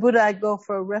 to the Buddha I go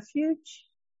for refuge.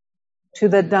 To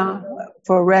the Dhamma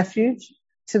for refuge.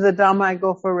 To the Dhamma I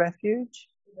go for refuge.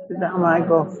 To the Dhamma I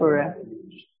go for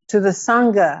refuge. To the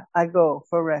Sangha I go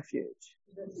for refuge.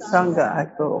 Sangha I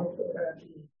go for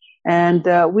refuge. And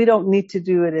we don't need to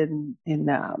do it in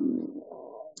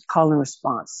call and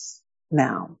response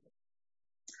now.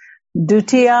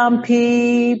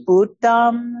 Dutiyampi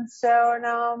Buddham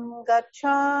saranam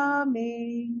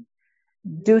gacchami.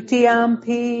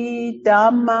 Dutiyampi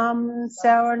Dhammam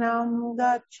saranam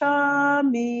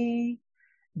gacchami.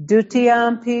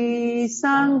 Dutiyampi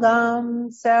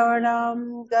Sangam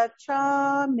Saranam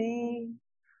Gacchami.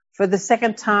 For the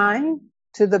second time,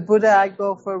 to the Buddha I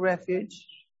go for refuge.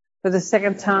 For the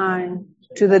second time,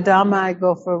 to the Dhamma I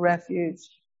go for refuge.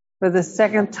 For the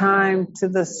second time, to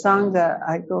the Sangha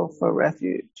I go for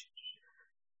refuge.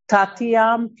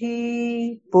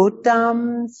 Tatiyampi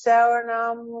Buddham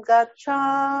Saranam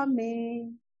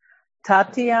Gacchami.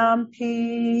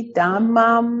 Tatiyampi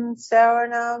Dhammam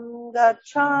Saranam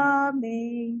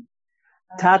Gacchami.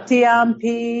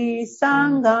 Tatiyampi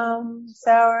Sangam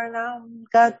Saranam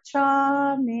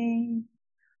Gacchami.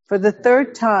 For the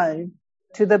third time,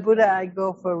 to the Buddha I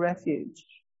go for refuge.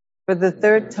 For the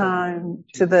third time,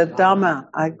 to the Dhamma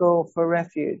I go for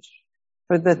refuge.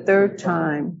 For the third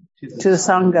time, to the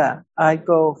Sangha I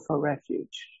go for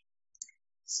refuge.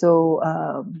 So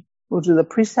we'll do the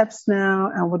precepts now,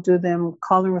 and we'll do them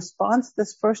call and response.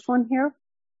 This first one here.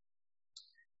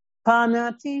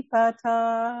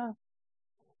 Panatipata,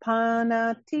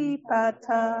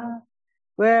 Panatipata,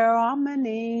 where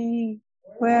Amani,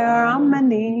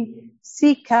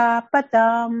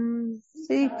 Sikapadam,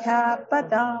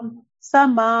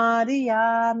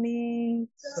 Samadhiyami,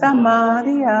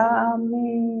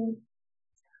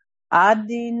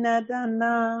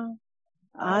 Adinadana,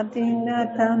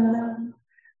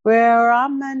 where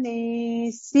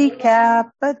Amani,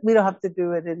 Sikapat, we don't have to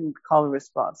do it in call and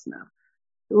response now.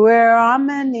 Where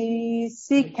Amani,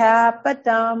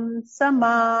 Sikapadam,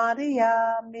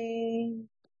 Samadhiyami,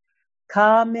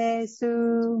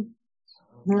 Kamesu,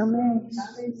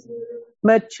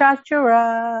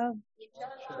 Machachara,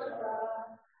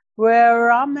 where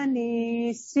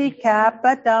Ramani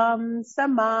Sikapadam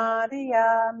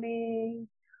Samadhiyami,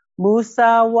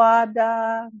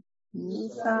 Musawada,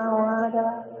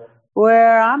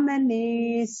 where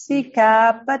Ramani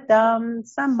Sikapadam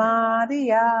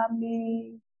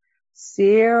Samadhiyami,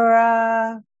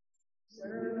 Sira,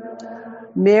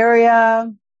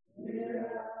 Mirya,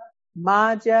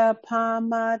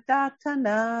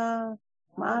 Majapamatana,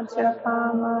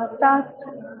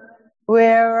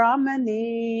 where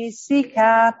Ramani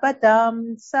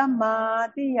Sikapadam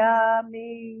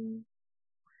Samadhiyami.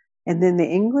 And then the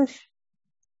English.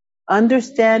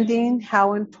 Understanding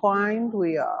how entwined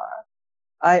we are,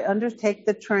 I undertake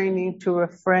the training to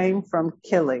refrain from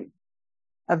killing.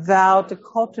 A vow to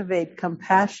cultivate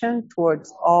compassion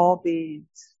towards all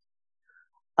beings.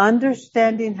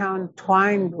 Understanding how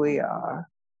entwined we are,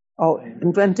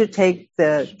 and undertake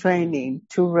the training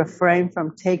to refrain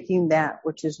from taking that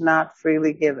which is not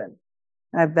freely given.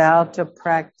 I vow to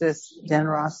practice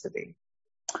generosity.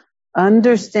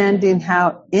 Understanding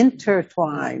how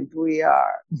intertwined we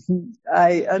are,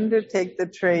 I undertake the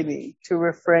training to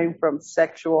refrain from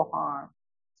sexual harm.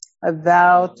 I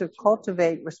vow to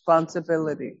cultivate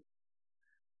responsibility.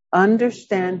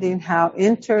 Understanding how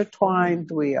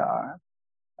intertwined we are,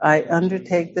 I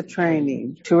undertake the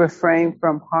training to refrain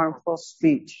from harmful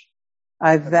speech.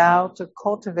 I vow to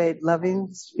cultivate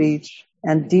loving speech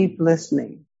and deep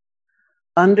listening.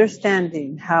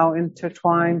 Understanding how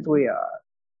intertwined we are,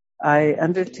 I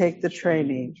undertake the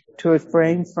training to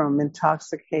refrain from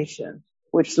intoxication,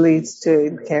 which leads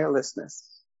to carelessness.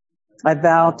 I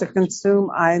vow to consume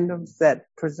items that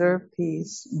preserve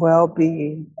peace,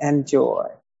 well-being, and joy.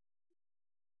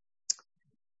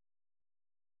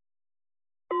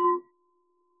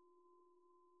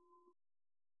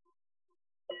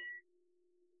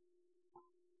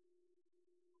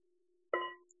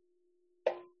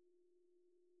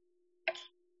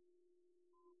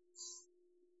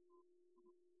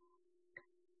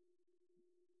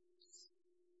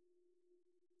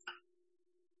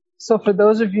 So for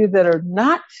those of you that are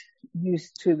not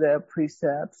used to the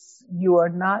precepts, you are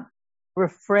not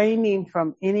refraining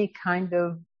from any kind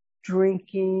of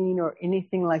drinking or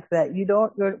anything like that.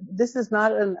 This is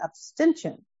not an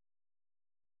abstention.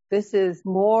 This is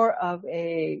more of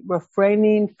a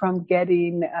refraining from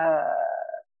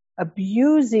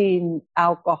abusing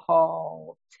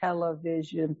alcohol,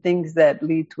 television, things that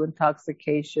lead to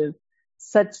intoxication,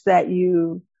 such that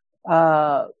you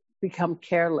become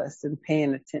careless in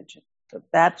paying attention. So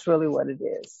that's really what it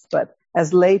is. But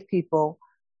as lay people,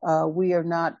 we are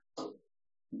not.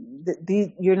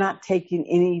 You're not taking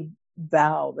any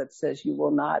vow that says you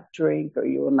will not drink or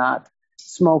you will not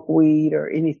smoke weed or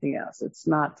anything else. It's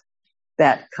not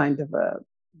that kind of a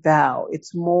vow.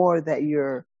 It's more that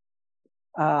you're.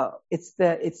 It's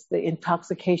the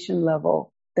intoxication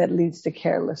level that leads to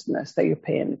carelessness that you're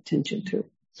paying attention to.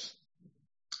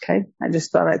 Okay, I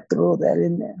just thought I'd throw that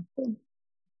in there.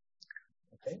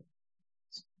 Okay.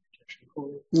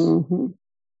 Mm-hmm.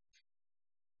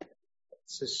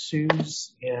 So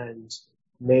Suze and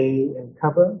May and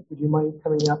Kaba, would you mind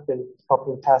coming up and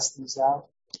helping pass these out?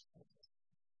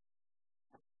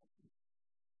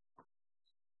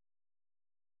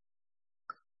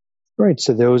 All right,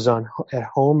 so those at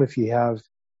home, if you have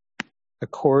a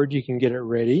cord, you can get it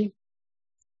ready.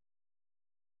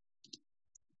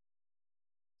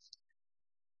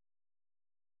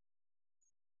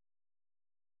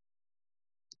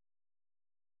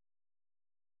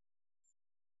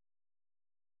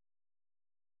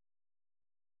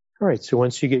 All right, so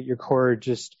once you get your cord,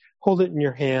 just hold it in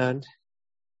your hand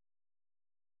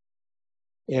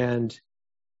and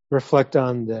reflect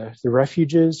on the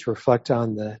refuges, reflect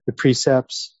on the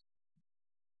precepts,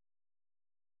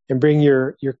 and bring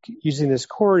you're using this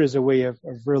cord as a way of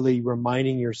really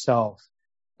reminding yourself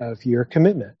of your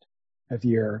commitment, of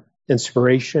your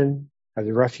inspiration, of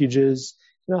the refuges,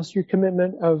 and also your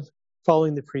commitment of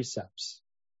following the precepts.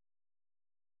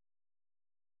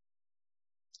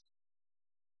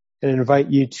 And invite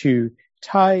you to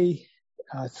tie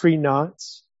 3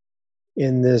 knots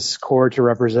in this cord to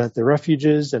represent the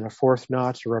refuges and a 4th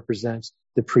knot to represent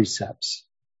the precepts.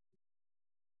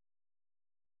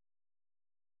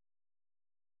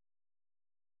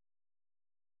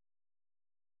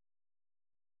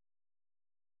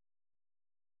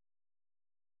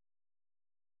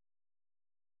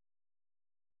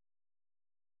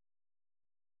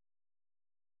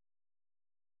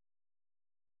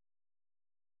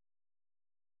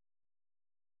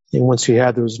 And once you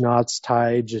have those knots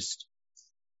tied, just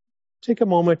take a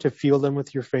moment to feel them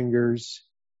with your fingers,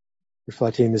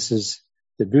 reflecting this is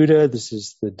the Buddha, this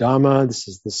is the Dhamma, this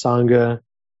is the Sangha,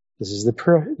 this is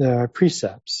the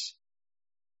precepts.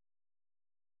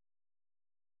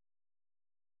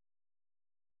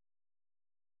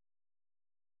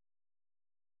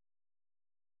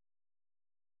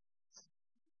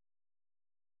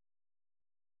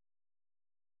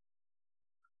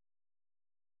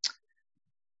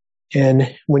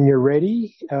 And when you're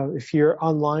ready, if you're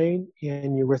online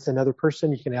and you're with another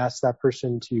person, you can ask that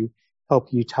person to help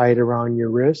you tie it around your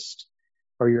wrist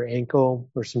or your ankle,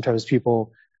 or sometimes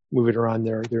people move it around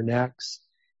their necks.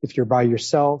 If you're by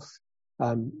yourself,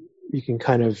 you can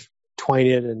kind of twine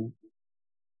it and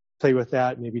play with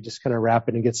that, maybe just kind of wrap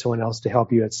it and get someone else to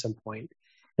help you at some point.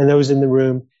 And those in the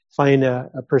room, find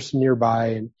a person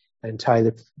nearby and tie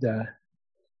the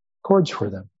cords for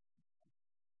them.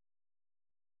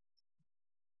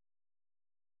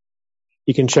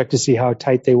 You can check to see how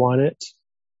tight they want it.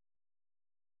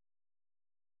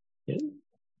 Yeah.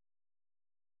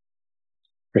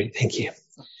 Great, thank you.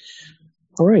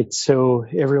 All right, so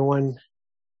everyone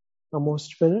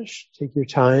almost finished. Take your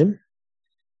time.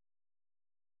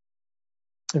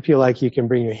 If you like, you can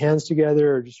bring your hands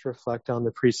together or just reflect on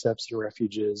the precepts and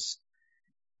refuges,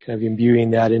 kind of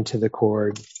imbuing that into the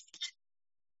cord.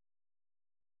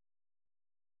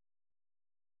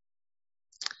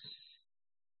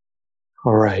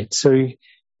 All right, so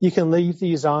you can leave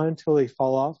these on until they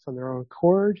fall off on their own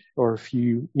accord, or if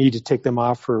you need to take them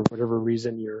off for whatever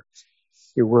reason your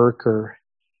work or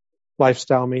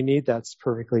lifestyle may need, that's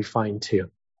perfectly fine too.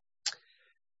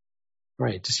 All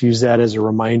right, just use that as a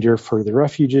reminder for the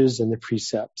refuges and the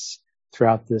precepts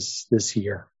throughout this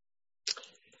year.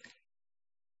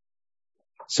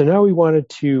 So now we wanted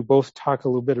to both talk a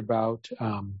little bit about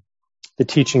the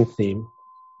teaching theme.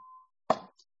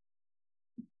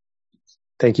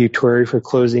 Thank you, Tori, for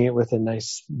closing it with a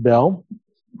nice bell.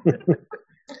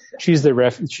 She's the what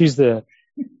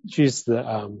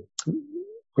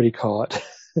do you call it?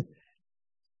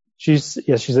 She's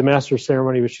a master of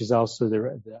ceremony, but she's also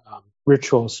the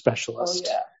ritual specialist.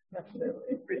 Oh yeah,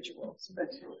 definitely ritual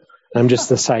specialist. I'm just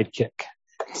the sidekick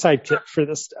for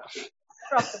this stuff.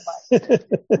 Drop the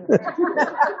mic.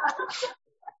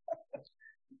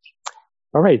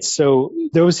 All right, so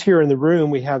those here in the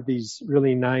room, we have these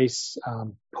really nice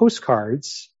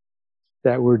postcards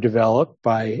that were developed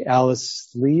by Alice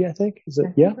Lee, I think. Is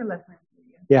it? Yeah.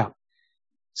 Yeah.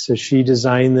 So she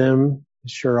designed them.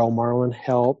 Cheryl Marlin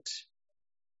helped.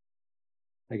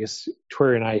 I guess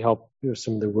Tori and I helped with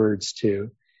some of the words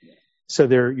too. So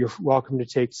you're welcome to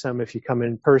take some. If you come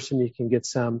in person, you can get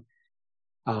some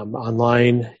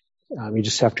online. You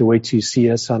just have to wait till you see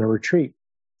us on a retreat.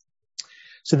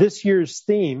 So this year's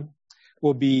theme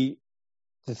will be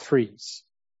the threes.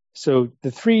 So the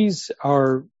threes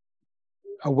are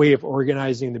a way of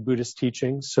organizing the Buddhist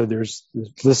teachings. So there's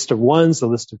the list of ones, a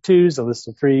list of twos, a list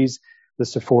of threes,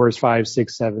 list of fours, fives,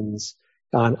 six, sevens,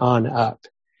 on up.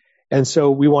 And so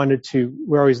we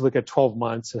always look at 12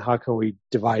 months and how can we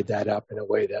divide that up in a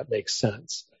way that makes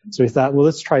sense. So we thought, well,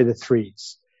 let's try the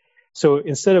threes. So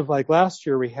instead of like last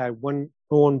year, we had one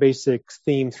one basic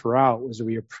theme throughout was that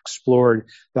we explored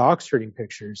the Oxfording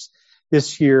pictures.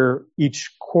 This year,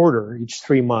 each quarter, each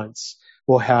 3 months,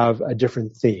 we'll have a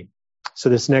different theme. So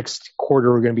this next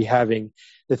quarter, we're going to be having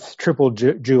the triple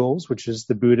jewels, which is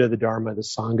the Buddha, the Dharma, the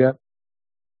Sangha.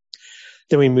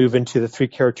 Then we move into the 3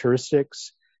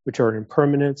 characteristics, which are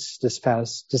impermanence,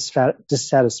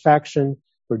 dissatisfaction,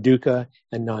 or dukkha,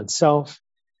 and non-self.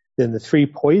 Then the 3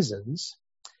 poisons,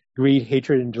 greed,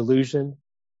 hatred, and delusion.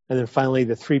 And then finally,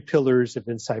 the 3 pillars of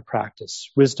insight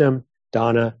practice, wisdom,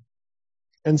 dana,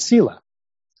 and sila,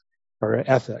 or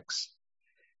ethics.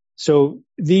 So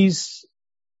it's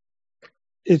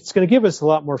going to give us a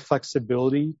lot more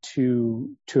flexibility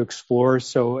to explore.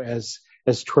 So as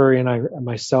Tweri and I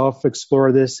myself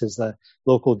explore this, as the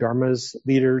local Dharmas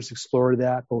leaders explore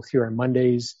that, both here on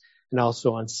Mondays and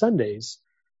also on Sundays,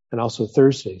 and also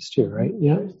Thursdays too, right?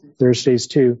 Yeah, Thursdays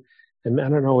too. And I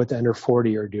don't know what the under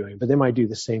 40 are doing, but they might do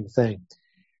the same thing.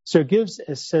 So it gives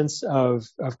a sense of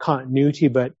continuity,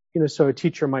 but, so a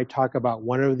teacher might talk about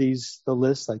one of the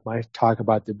lists, like might talk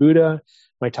about the Buddha,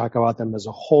 might talk about them as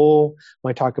a whole,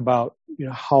 might talk about,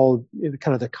 how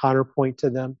kind of the counterpoint to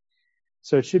them.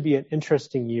 So it should be an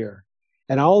interesting year.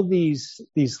 And all these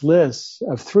lists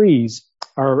of 3s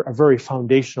are very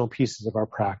foundational pieces of our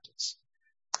practice,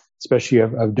 especially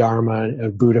of Dharma,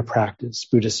 of Buddha practice,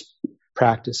 Buddhist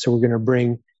practice. So we're going to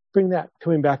bring that,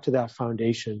 coming back to that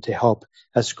foundation to help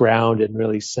us ground and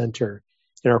really center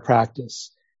in our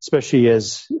practice, especially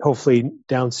as hopefully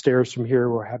downstairs from here,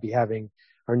 we'll be having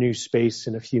our new space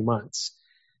in a few months.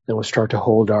 Then we'll start to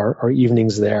hold our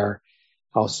evenings there,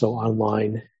 also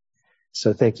online.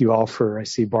 So thank you all I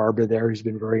see Barbara there, who's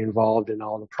been very involved in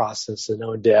all the process, and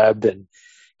now Deb and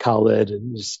Khalid,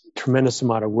 and just tremendous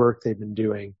amount of work they've been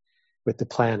doing with the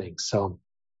planning. So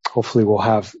hopefully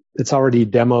it's already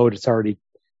demoed, it's already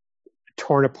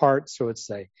torn apart, so it's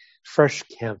a fresh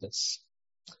canvas.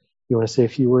 You want to say a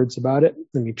few words about it?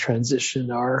 Let me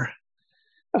transition our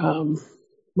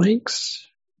mics.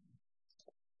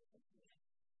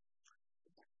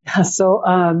 Yeah, so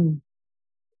I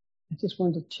just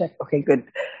wanted to check. Okay, good.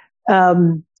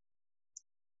 I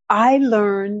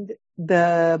learned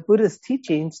the Buddhist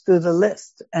teachings through the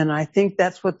list, and I think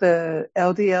that's what the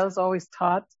LDLs always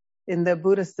taught in the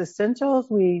Buddhist Essentials.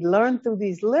 We learn through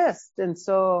these lists, and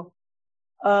so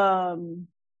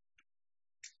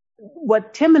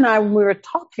what Tim and I, when we were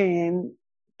talking,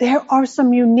 there are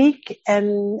some unique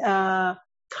and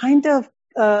kind of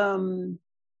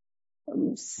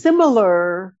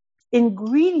similar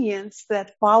ingredients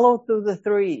that follow through the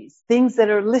 3s. Things that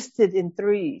are listed in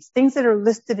 3s. Things that are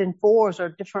listed in 4s are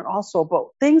different also, but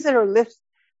things that are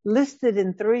listed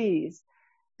in 3s,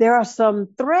 there are some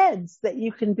threads that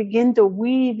you can begin to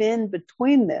weave in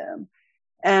between them.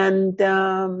 And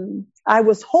I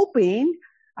was hoping,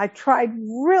 I tried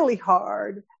really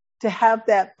hard to have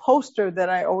that poster that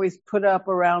I always put up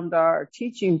around our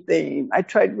teaching theme. I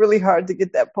tried really hard to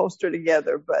get that poster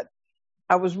together, but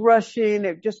I was rushing.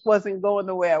 It just wasn't going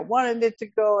the way I wanted it to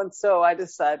go. And so I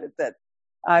decided that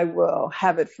I will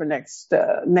have it for next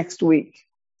week.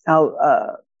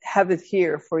 I'll have it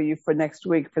here for you for next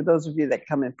week, for those of you that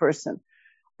come in person.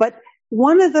 But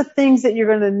one of the things that you're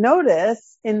going to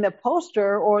notice in the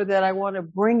poster, or that I want to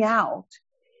bring out,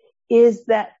 is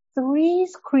that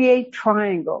 3s create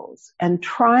triangles, and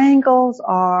triangles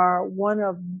are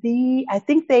I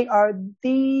think they are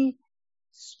the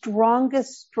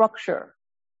strongest structure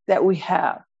that we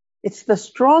have. It's the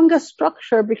strongest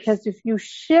structure because if you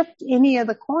shift any of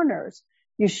the corners,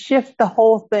 you shift the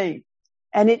whole thing.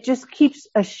 And it just keeps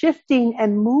shifting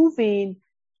and moving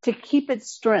to keep its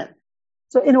strength.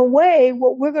 So in a way,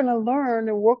 what we're going to learn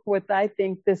and work with, I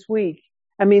think, this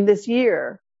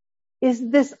year,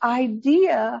 is this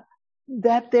idea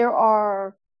that there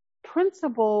are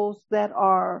principles that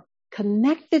are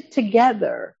connected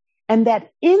together, and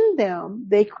that in them,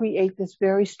 they create this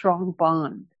very strong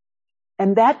bond.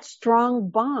 And that strong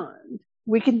bond,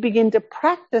 we can begin to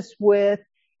practice with.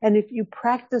 And if you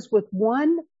practice with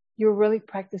one, you're really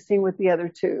practicing with the other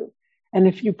 2. And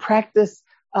if you practice,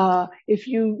 if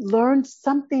you learn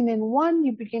something in one,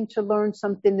 you begin to learn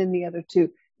something in the other 2.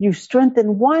 You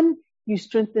strengthen one, you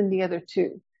strengthen the other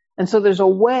 2. And so there's a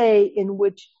way in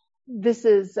which this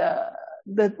is,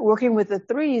 working with the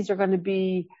 3s are going to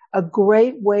be a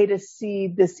great way to see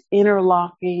this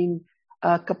interlocking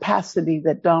capacity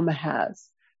that Dhamma has,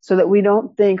 so that we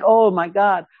don't think, oh my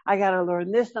God, I got to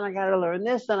learn this, and I got to learn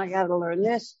this, and I got to learn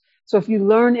this. So if you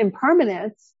learn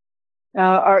impermanence,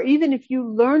 or even if you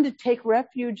learn to take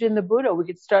refuge in the Buddha, we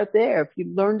could start there. If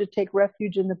you learn to take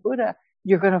refuge in the Buddha,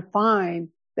 you're going to find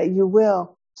that you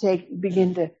will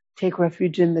begin to take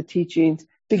refuge in the teachings,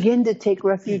 begin to take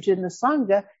refuge in the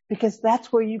Sangha, because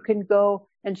that's where you can go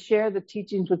and share the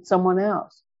teachings with someone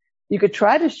else. You could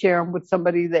try to share them with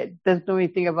somebody that doesn't know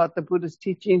anything about the Buddha's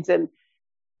teachings, and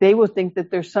they will think that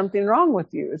there's something wrong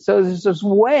with you. So there's this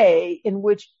way in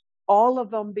which all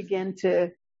of them begin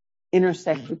to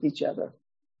intersect with each other.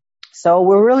 So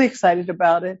we're really excited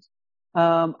about it.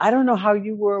 I don't know how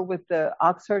you were with the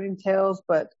ox herding tales,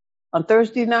 but on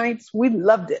Thursday nights, we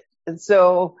loved it. And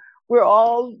so we're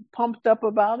all pumped up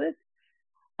about it.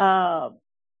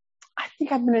 I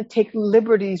think I'm going to take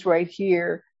liberties right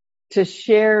here to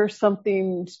share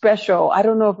something special. I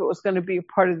don't know if it was going to be a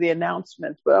part of the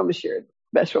announcements, but I'm going to share it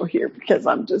special here because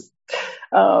I'm just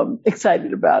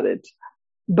excited about it.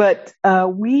 But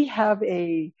we have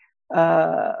a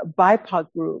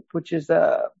BIPOC group, which is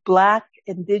a Black,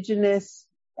 Indigenous,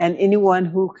 and anyone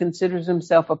who considers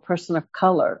himself a person of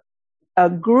color, a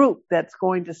group that's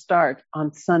going to start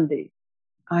on Sunday.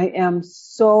 I am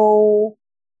so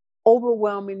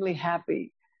overwhelmingly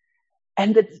happy.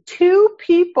 And the two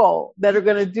people that are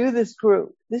going to do this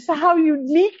group, this is how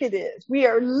unique it is. We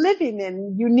are living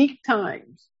in unique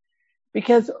times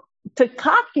because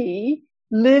Takaki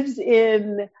lives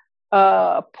in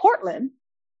Portland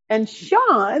and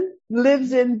Sean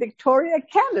lives in Victoria,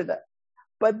 Canada.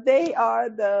 But they are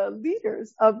the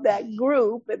leaders of that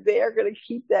group, and they are going to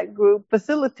keep that group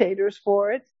facilitators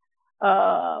for it.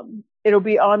 It'll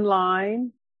be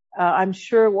online. I'm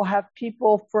sure we'll have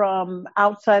people from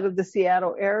outside of the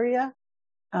Seattle area.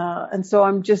 And so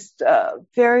I'm just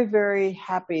very, very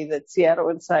happy that Seattle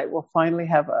Insight will finally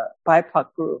have a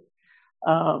BIPOC group,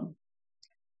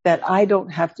 that I don't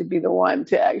have to be the one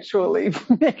to actually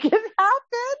make it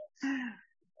happen.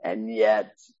 And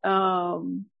yet,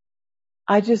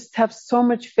 I just have so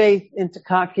much faith in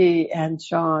Takaki and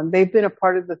Sean. They've been a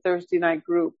part of the Thursday night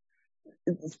group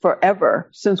forever,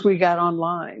 since we got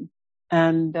online.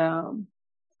 And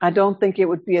I don't think it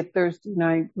would be a Thursday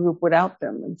night group without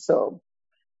them. And so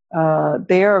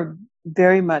they are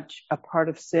very much a part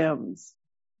of Sims,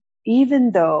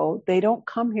 even though they don't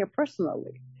come here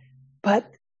personally. But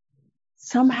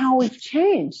somehow we've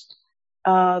changed.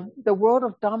 The world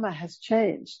of Dhamma has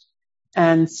changed.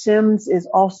 And Sims is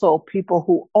also people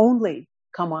who only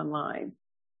come online.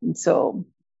 And so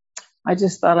I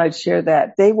just thought I'd share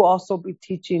that. They will also be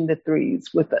teaching the threes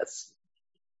with us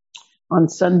on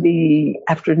Sunday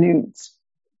afternoons.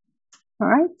 All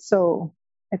right. So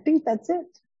I think that's it.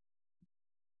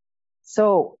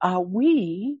 So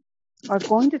we are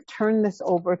going to turn this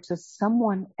over to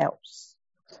someone else.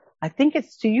 I think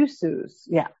it's to you, Suze.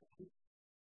 Yeah.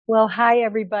 Well, hi,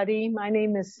 everybody. My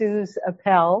name is Suze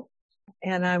Appel,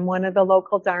 and I'm one of the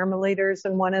local Dharma leaders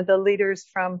and one of the leaders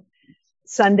from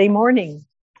Sunday morning.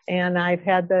 And I've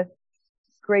had the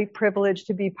great privilege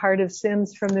to be part of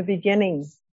Sims from the beginning.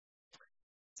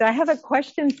 So I have a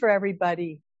question for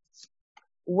everybody.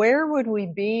 Where would we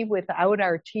be without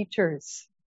our teachers?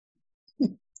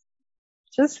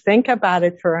 Just think about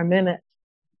it for a minute.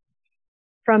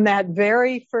 From that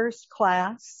very first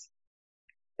class,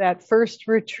 that first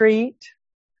retreat,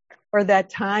 or that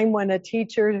time when a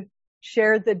teacher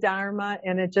shared the Dharma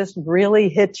and it just really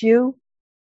hit you.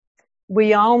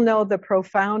 We all know the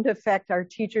profound effect our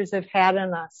teachers have had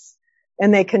on us,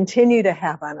 and they continue to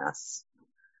have on us.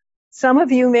 Some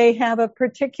of you may have a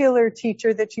particular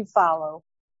teacher that you follow.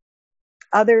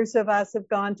 Others of us have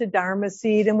gone to Dharma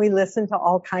Seed and we listen to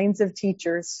all kinds of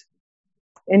teachers.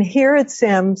 And here at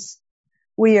Sims,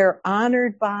 we are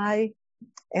honored by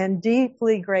and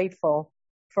deeply grateful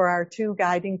for our two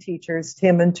guiding teachers,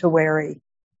 Tim and Taweri.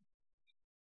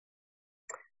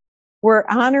 We're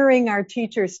honoring our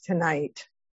teachers tonight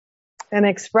and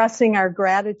expressing our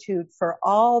gratitude for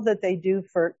all that they do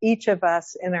for each of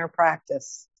us in our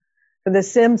practice, for the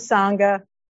Sims Sangha,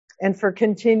 and for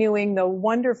continuing the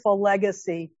wonderful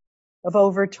legacy of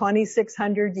over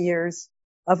 2,600 years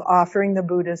of offering the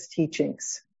Buddha's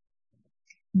teachings.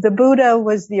 The Buddha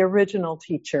was the original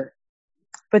teacher,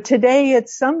 but today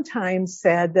it's sometimes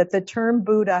said that the term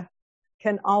Buddha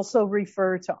can also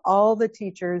refer to all the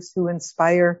teachers who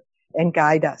inspire and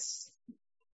guide us.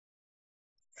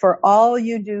 For all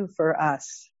you do for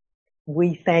us,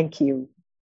 we thank you.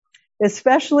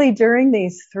 Especially during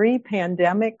these 3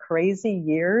 pandemic crazy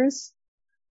years,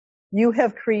 you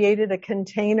have created a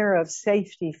container of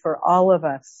safety for all of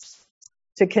us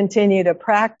to continue to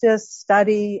practice,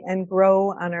 study, and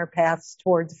grow on our paths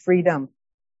towards freedom.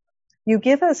 You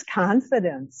give us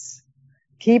confidence.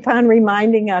 Keep on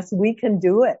reminding us we can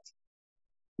do it.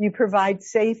 You provide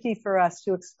safety for us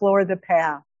to explore the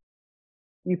path.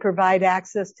 You provide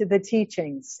access to the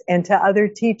teachings and to other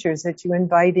teachers that you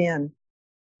invite in.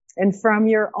 And from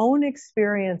your own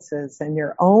experiences and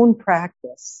your own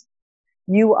practice,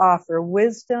 you offer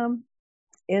wisdom,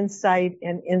 insight,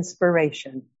 and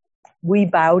inspiration. We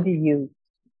bow to you.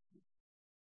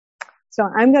 So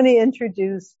I'm going to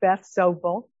introduce Beth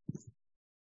Sobel.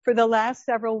 For the last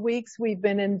several weeks, we've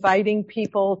been inviting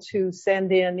people to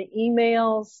send in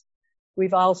emails.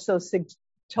 We've also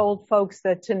told folks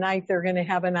that tonight they're going to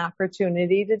have an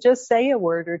opportunity to just say a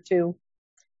word or two,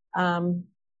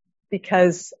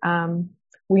 because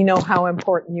we know how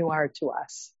important you are to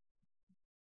us.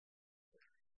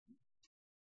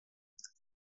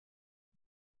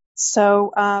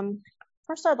 So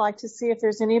first I'd like to see if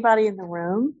there's anybody in the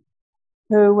room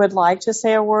who would like to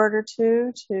say a word or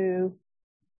two to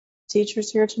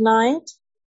teachers here tonight.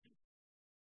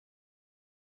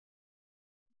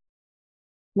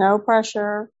 No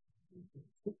pressure.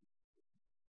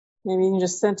 Maybe you can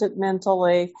just send it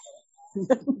mentally.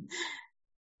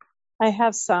 I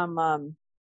have some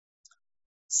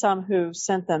who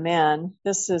sent them in.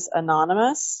 This is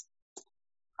anonymous.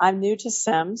 I'm new to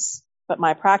SIMS, but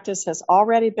my practice has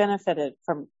already benefited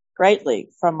greatly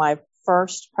from my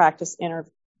first practice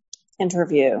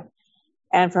interview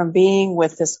and from being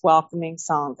with this welcoming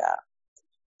Sangha.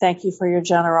 Thank you for your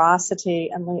generosity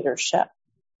and leadership.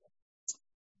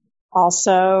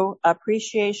 Also,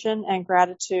 appreciation and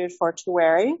gratitude for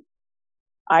Tuweri.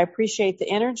 I appreciate the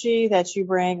energy that you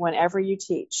bring whenever you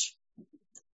teach.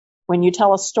 When you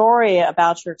tell a story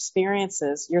about your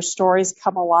experiences, your stories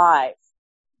come alive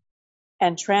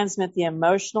and transmit the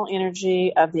emotional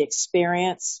energy of the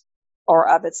experience or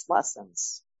of its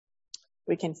lessons.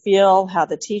 We can feel how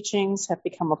the teachings have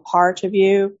become a part of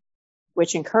you,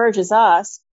 which encourages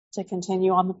us to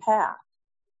continue on the path.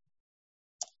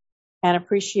 And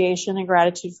appreciation and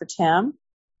gratitude for Tim.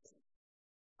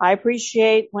 I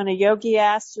appreciate when a yogi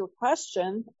asks you a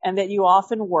question and that you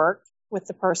often work with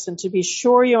the person to be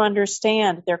sure you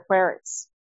understand their queries.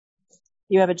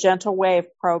 You have a gentle way of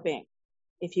probing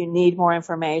if you need more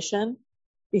information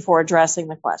before addressing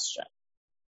the question.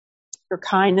 Your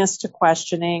kindness to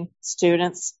questioning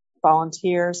students,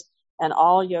 volunteers, and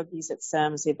all yogis at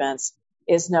SIMS events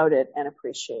is noted and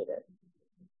appreciated.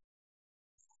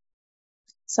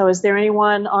 So is there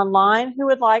anyone online who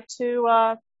would like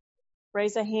to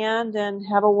raise a hand and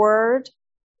have a word?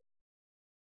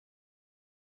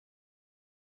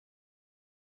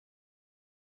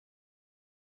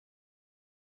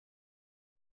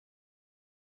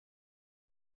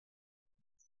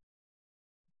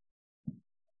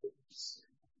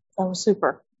 Oh,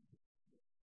 super.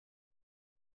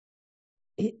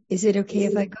 Is it okay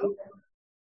if I go?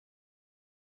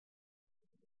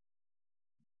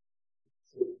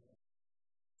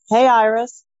 Hey,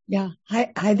 Iris. Yeah.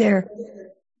 Hi there.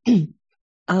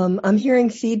 I'm hearing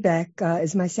feedback.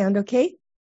 Is my sound okay?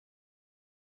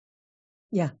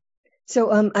 Yeah.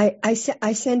 So I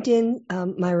sent in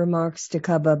my remarks to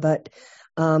Kaba, but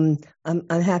I'm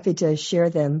happy to share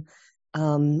them,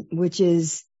 which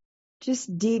is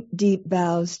just deep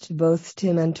bows to both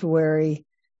Tim and Tuweri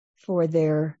for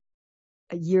their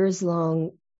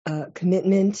years-long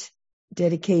commitment,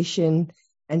 dedication,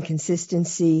 and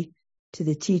consistency to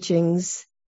the teachings,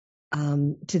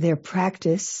 to their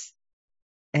practice,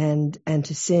 and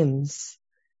to SIMS.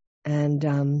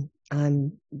 And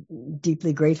I'm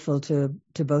deeply grateful to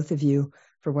both of you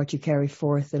for what you carry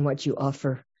forth and what you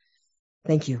offer.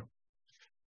 Thank you.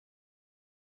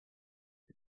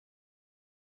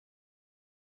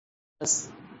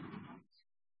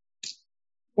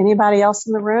 Anybody else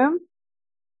in the room?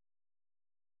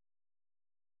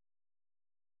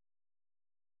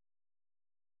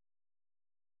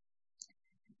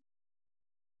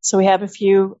 So we have a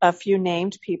few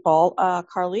named people.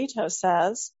 Carlito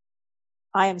says,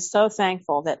 I am so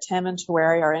thankful that Tim and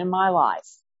Tuweri are in my life.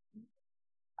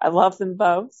 I love them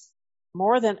both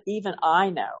more than even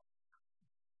I know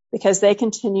because they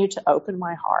continue to open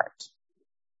my heart.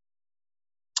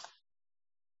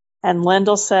 And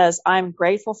Lyndall says, I'm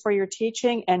grateful for your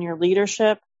teaching and your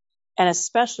leadership, and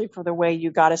especially for the way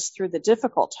you got us through the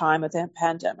difficult time of the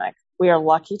pandemic. We are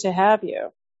lucky to have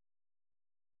you.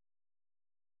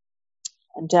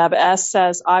 And Deb S.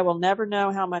 says, I will never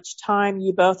know how much time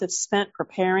you both have spent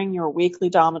preparing your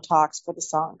weekly Dhamma talks for the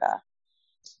Sangha.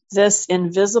 This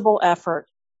invisible effort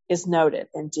is noted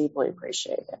and deeply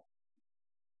appreciated.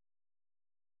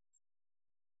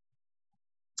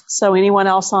 So anyone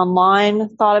else online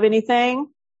thought of anything?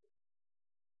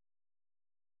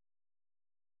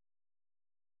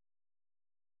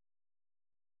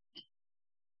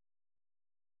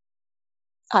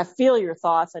 I feel your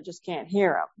thoughts. I just can't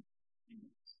hear them.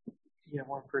 Yeah,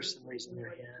 one person raising their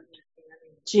hand.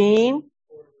 Jean?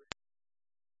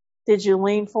 Did you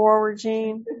lean forward,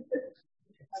 Jean?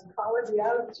 I'm calling you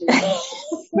out, Jean.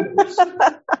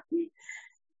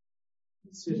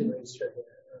 Susan raised her hand.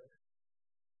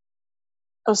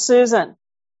 Oh, Susan.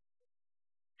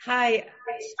 Hi.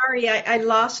 Sorry, I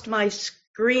lost my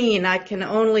screen. I can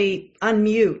only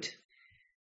unmute.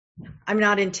 I'm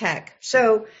not in tech.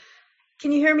 So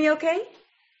can you hear me okay?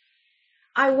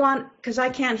 Because I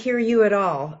can't hear you at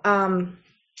all.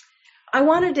 I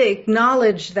wanted to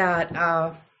acknowledge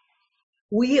that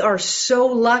we are so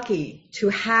lucky to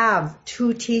have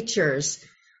 2 teachers,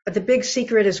 but the big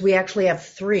secret is we actually have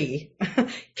 3.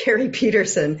 Carrie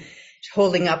Peterson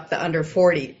holding up the under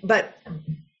 40.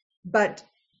 But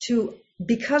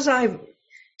because I've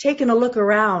taken a look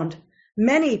around,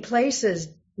 many places,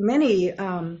 many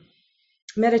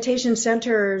meditation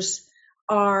centers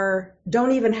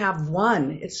don't even have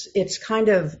one. It's kind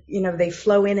of, they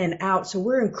flow in and out. So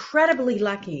we're incredibly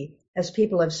lucky, as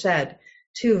people have said,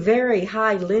 2 very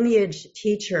high lineage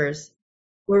teachers.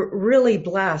 We're really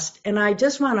blessed. And I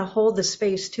just want to hold the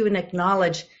space too and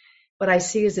acknowledge what I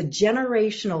see as a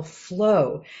generational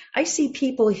flow. I see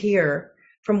people here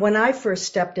from when I first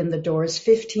stepped in the doors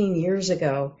 15 years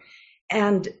ago,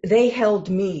 and they held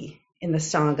me in the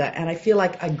Sangha. And I feel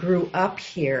like I grew up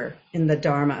here in the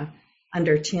Dharma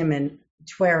under Tim and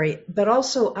Tweri, but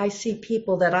also I see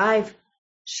people that I've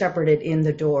shepherded in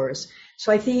the doors.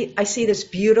 So I see this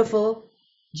beautiful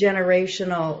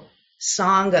generational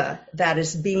Sangha that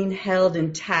is being held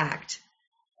intact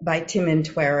by Tim and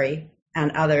Tweri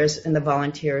and others and the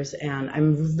volunteers, and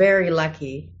I'm very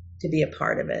lucky to be a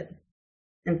part of it.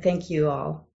 And thank you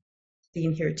all for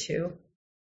being here too.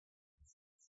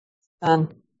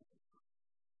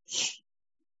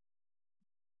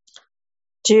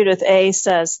 Judith A.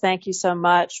 says, thank you so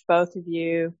much, both of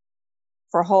you,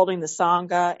 for holding the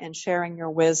Sangha and sharing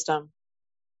your wisdom.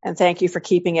 And thank you for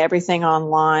keeping everything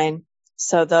online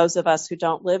so those of us who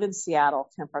don't live in Seattle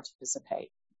can participate.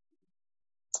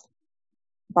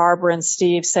 Barbara and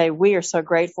Steve say, we are so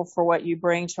grateful for what you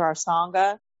bring to our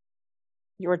Sangha.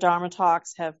 Your Dharma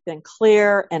talks have been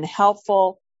clear and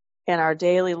helpful in our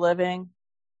daily living.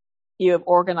 You have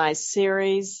organized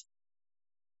series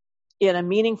in a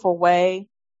meaningful way,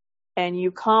 and you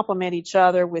complement each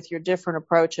other with your different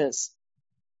approaches.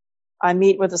 I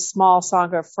meet with a small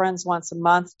Sangha of friends once a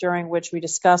month, during which we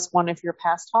discuss one of your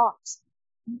past talks.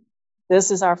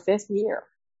 This is our 5th year.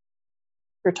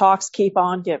 Your talks keep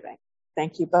on giving.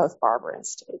 Thank you both, Barbara and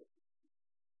Steve.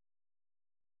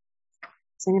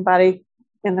 Has anybody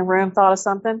in the room thought of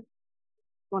something you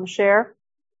want to share?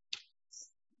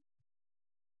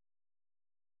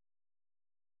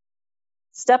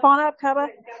 Step on up, Kaba.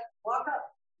 Walk up.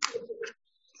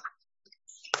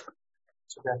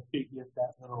 So that you get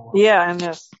that little. Yeah, and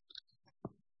this.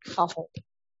 I'll hold.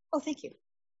 Oh, thank you.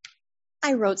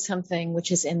 I wrote something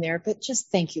which is in there, but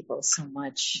just thank you both so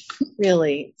much.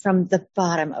 Really, from the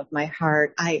bottom of my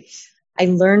heart. I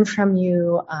learn from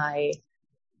you. I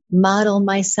model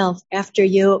myself after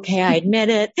you. Okay, I admit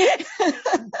it.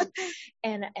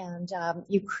 and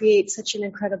you create such an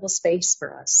incredible space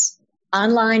for us,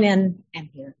 online and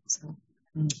here. So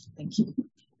thank you.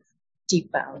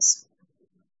 Deep bows.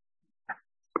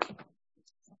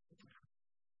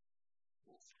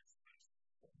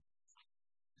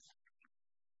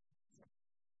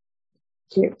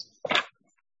 Cute.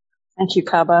 Thank you,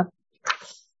 Kaba.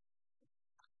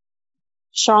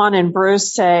 Sean and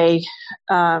Bruce say,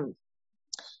 Dear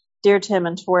Tim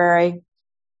and Tweri,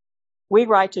 we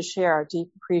write to share our deep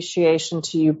appreciation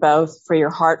to you both for your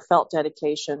heartfelt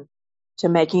dedication to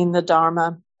making the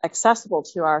Dharma accessible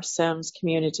to our SIMS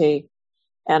community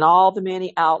and all the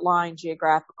many outlying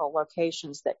geographical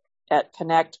locations that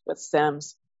connect with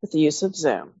SIMS with the use of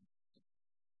Zoom.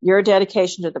 Your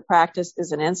dedication to the practice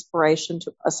is an inspiration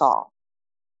to us all.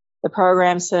 The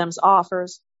program SIMS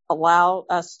offers allow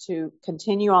us to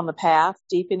continue on the path,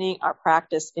 deepening our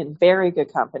practice in very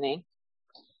good company.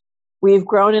 We've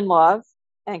grown in love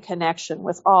and connection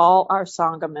with all our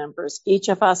Sangha members, each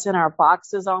of us in our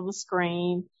boxes on the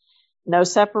screen, no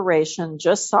separation,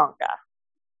 just Sangha.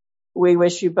 We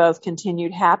wish you both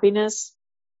continued happiness,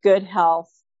 good health,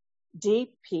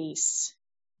 deep peace,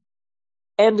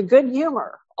 and good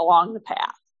humor along the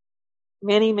path.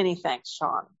 Many, many thanks,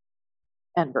 Sean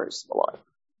and Bruce Malloy.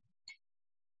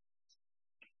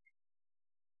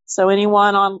 So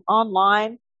anyone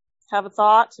online have a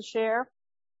thought to share?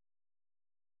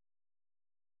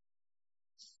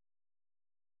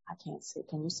 I can't see.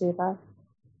 Can you see if I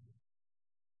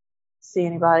see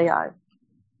anybody?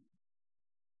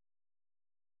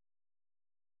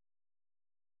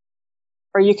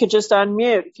 Or you could just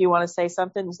unmute if you want to say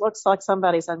something. It looks like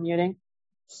somebody's unmuting.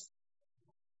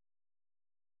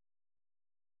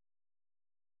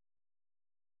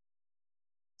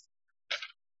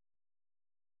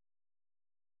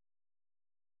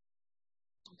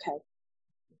 Okay.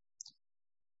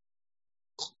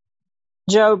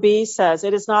 Joe B. says,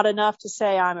 it is not enough to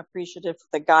say I'm appreciative for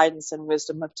the guidance and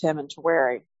wisdom of Tim and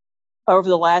Taweri. Over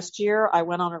the last year, I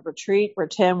went on a retreat where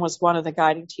Tim was one of the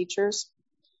guiding teachers.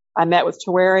 I met with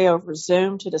Taweri over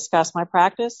Zoom to discuss my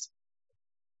practice.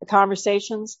 The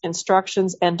conversations,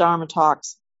 instructions, and Dharma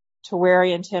talks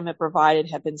Taweri and Tim have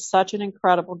provided have been such an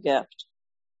incredible gift.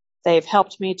 They've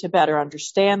helped me to better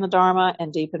understand the Dharma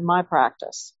and deepen my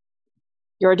practice.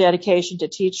 Your dedication to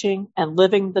teaching and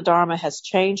living the Dharma has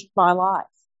changed my life.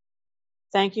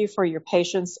 Thank you for your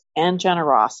patience and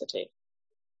generosity.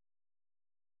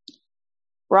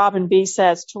 Robin B.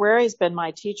 says, Taweri has been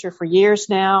my teacher for years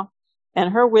now,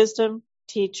 and her wisdom,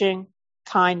 teaching,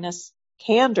 kindness,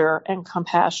 candor, and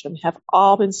compassion have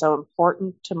all been so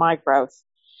important to my growth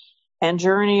and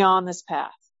journey on this path.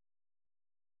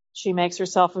 She makes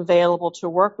herself available to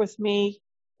work with me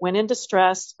when in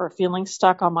distress or feeling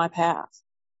stuck on my path.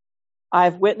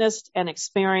 I've witnessed and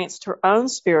experienced her own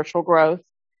spiritual growth,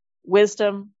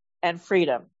 wisdom, and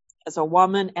freedom as a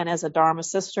woman and as a Dharma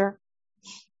sister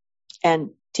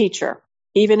and teacher,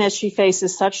 even as she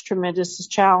faces such tremendous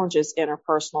challenges in her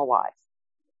personal life.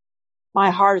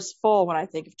 My heart is full when I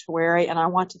think of Taweri, and I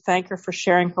want to thank her for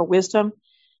sharing her wisdom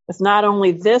with not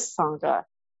only this Sangha,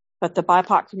 but the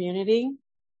BIPOC community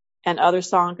and other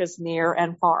Sanghas near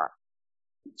and far.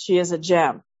 She is a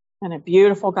gem and a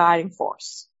beautiful guiding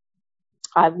force.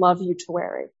 I love you,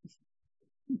 Taweri.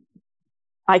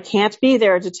 I can't be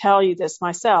there to tell you this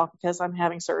myself because I'm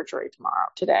having surgery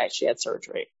today. She had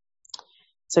surgery.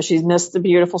 So she's missed the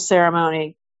beautiful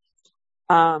ceremony.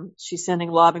 She's sending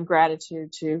love and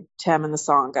gratitude to Tim and the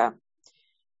Sangha.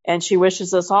 And she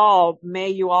wishes us all, may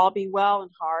you all be well in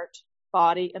heart,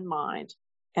 body, and mind,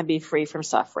 and be free from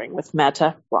suffering. With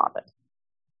metta, Robin.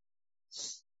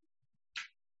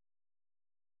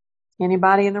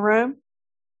 Anybody in the room?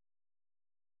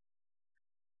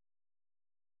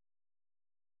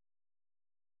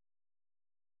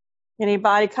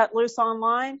 Anybody cut loose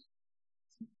online?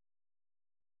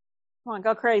 Come on,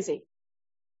 go crazy.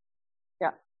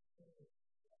 Yeah.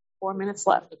 4 minutes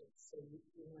left.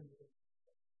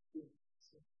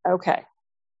 Okay.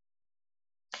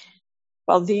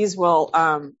 Well, these will,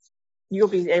 you'll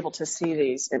be able to see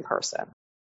these in person.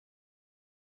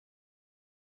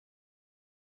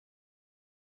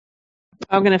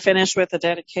 I'm going to finish with a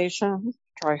dedication.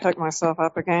 Try to hook myself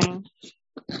up again.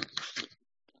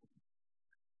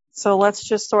 So let's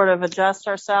just sort of adjust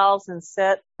ourselves and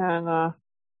sit and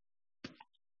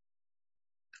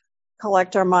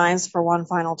collect our minds for one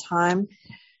final time.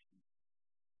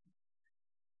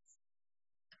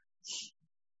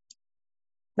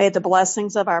 May the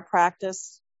blessings of our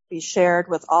practice be shared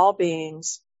with all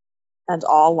beings and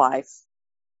all life.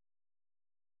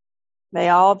 May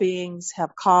all beings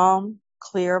have calm,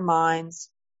 clear minds,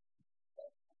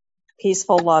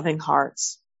 peaceful, loving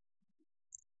hearts.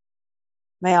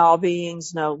 May all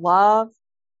beings know love,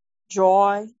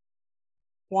 joy,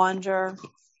 wonder,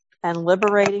 and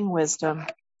liberating wisdom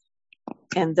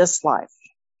in this life,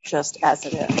 just as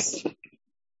it is.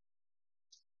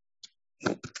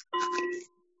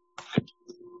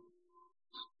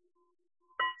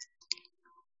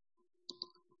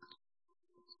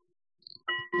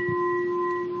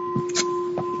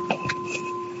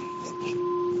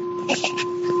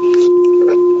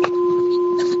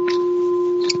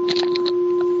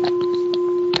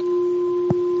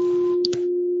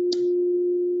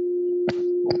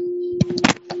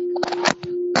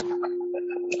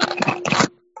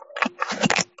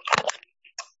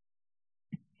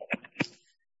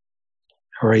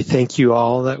 All right. Thank you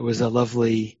all. That was a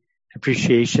lovely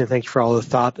appreciation. Thank you for all the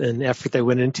thought and effort that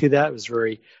went into that. It was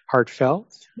very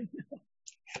heartfelt.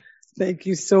 Thank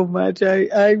you so much.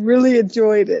 I really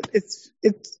enjoyed it.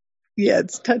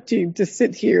 It's touching to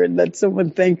sit here and let someone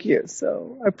thank you.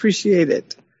 So I appreciate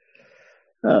it.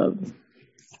 And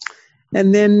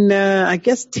then I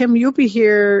guess, Tim, you'll be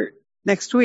here next week.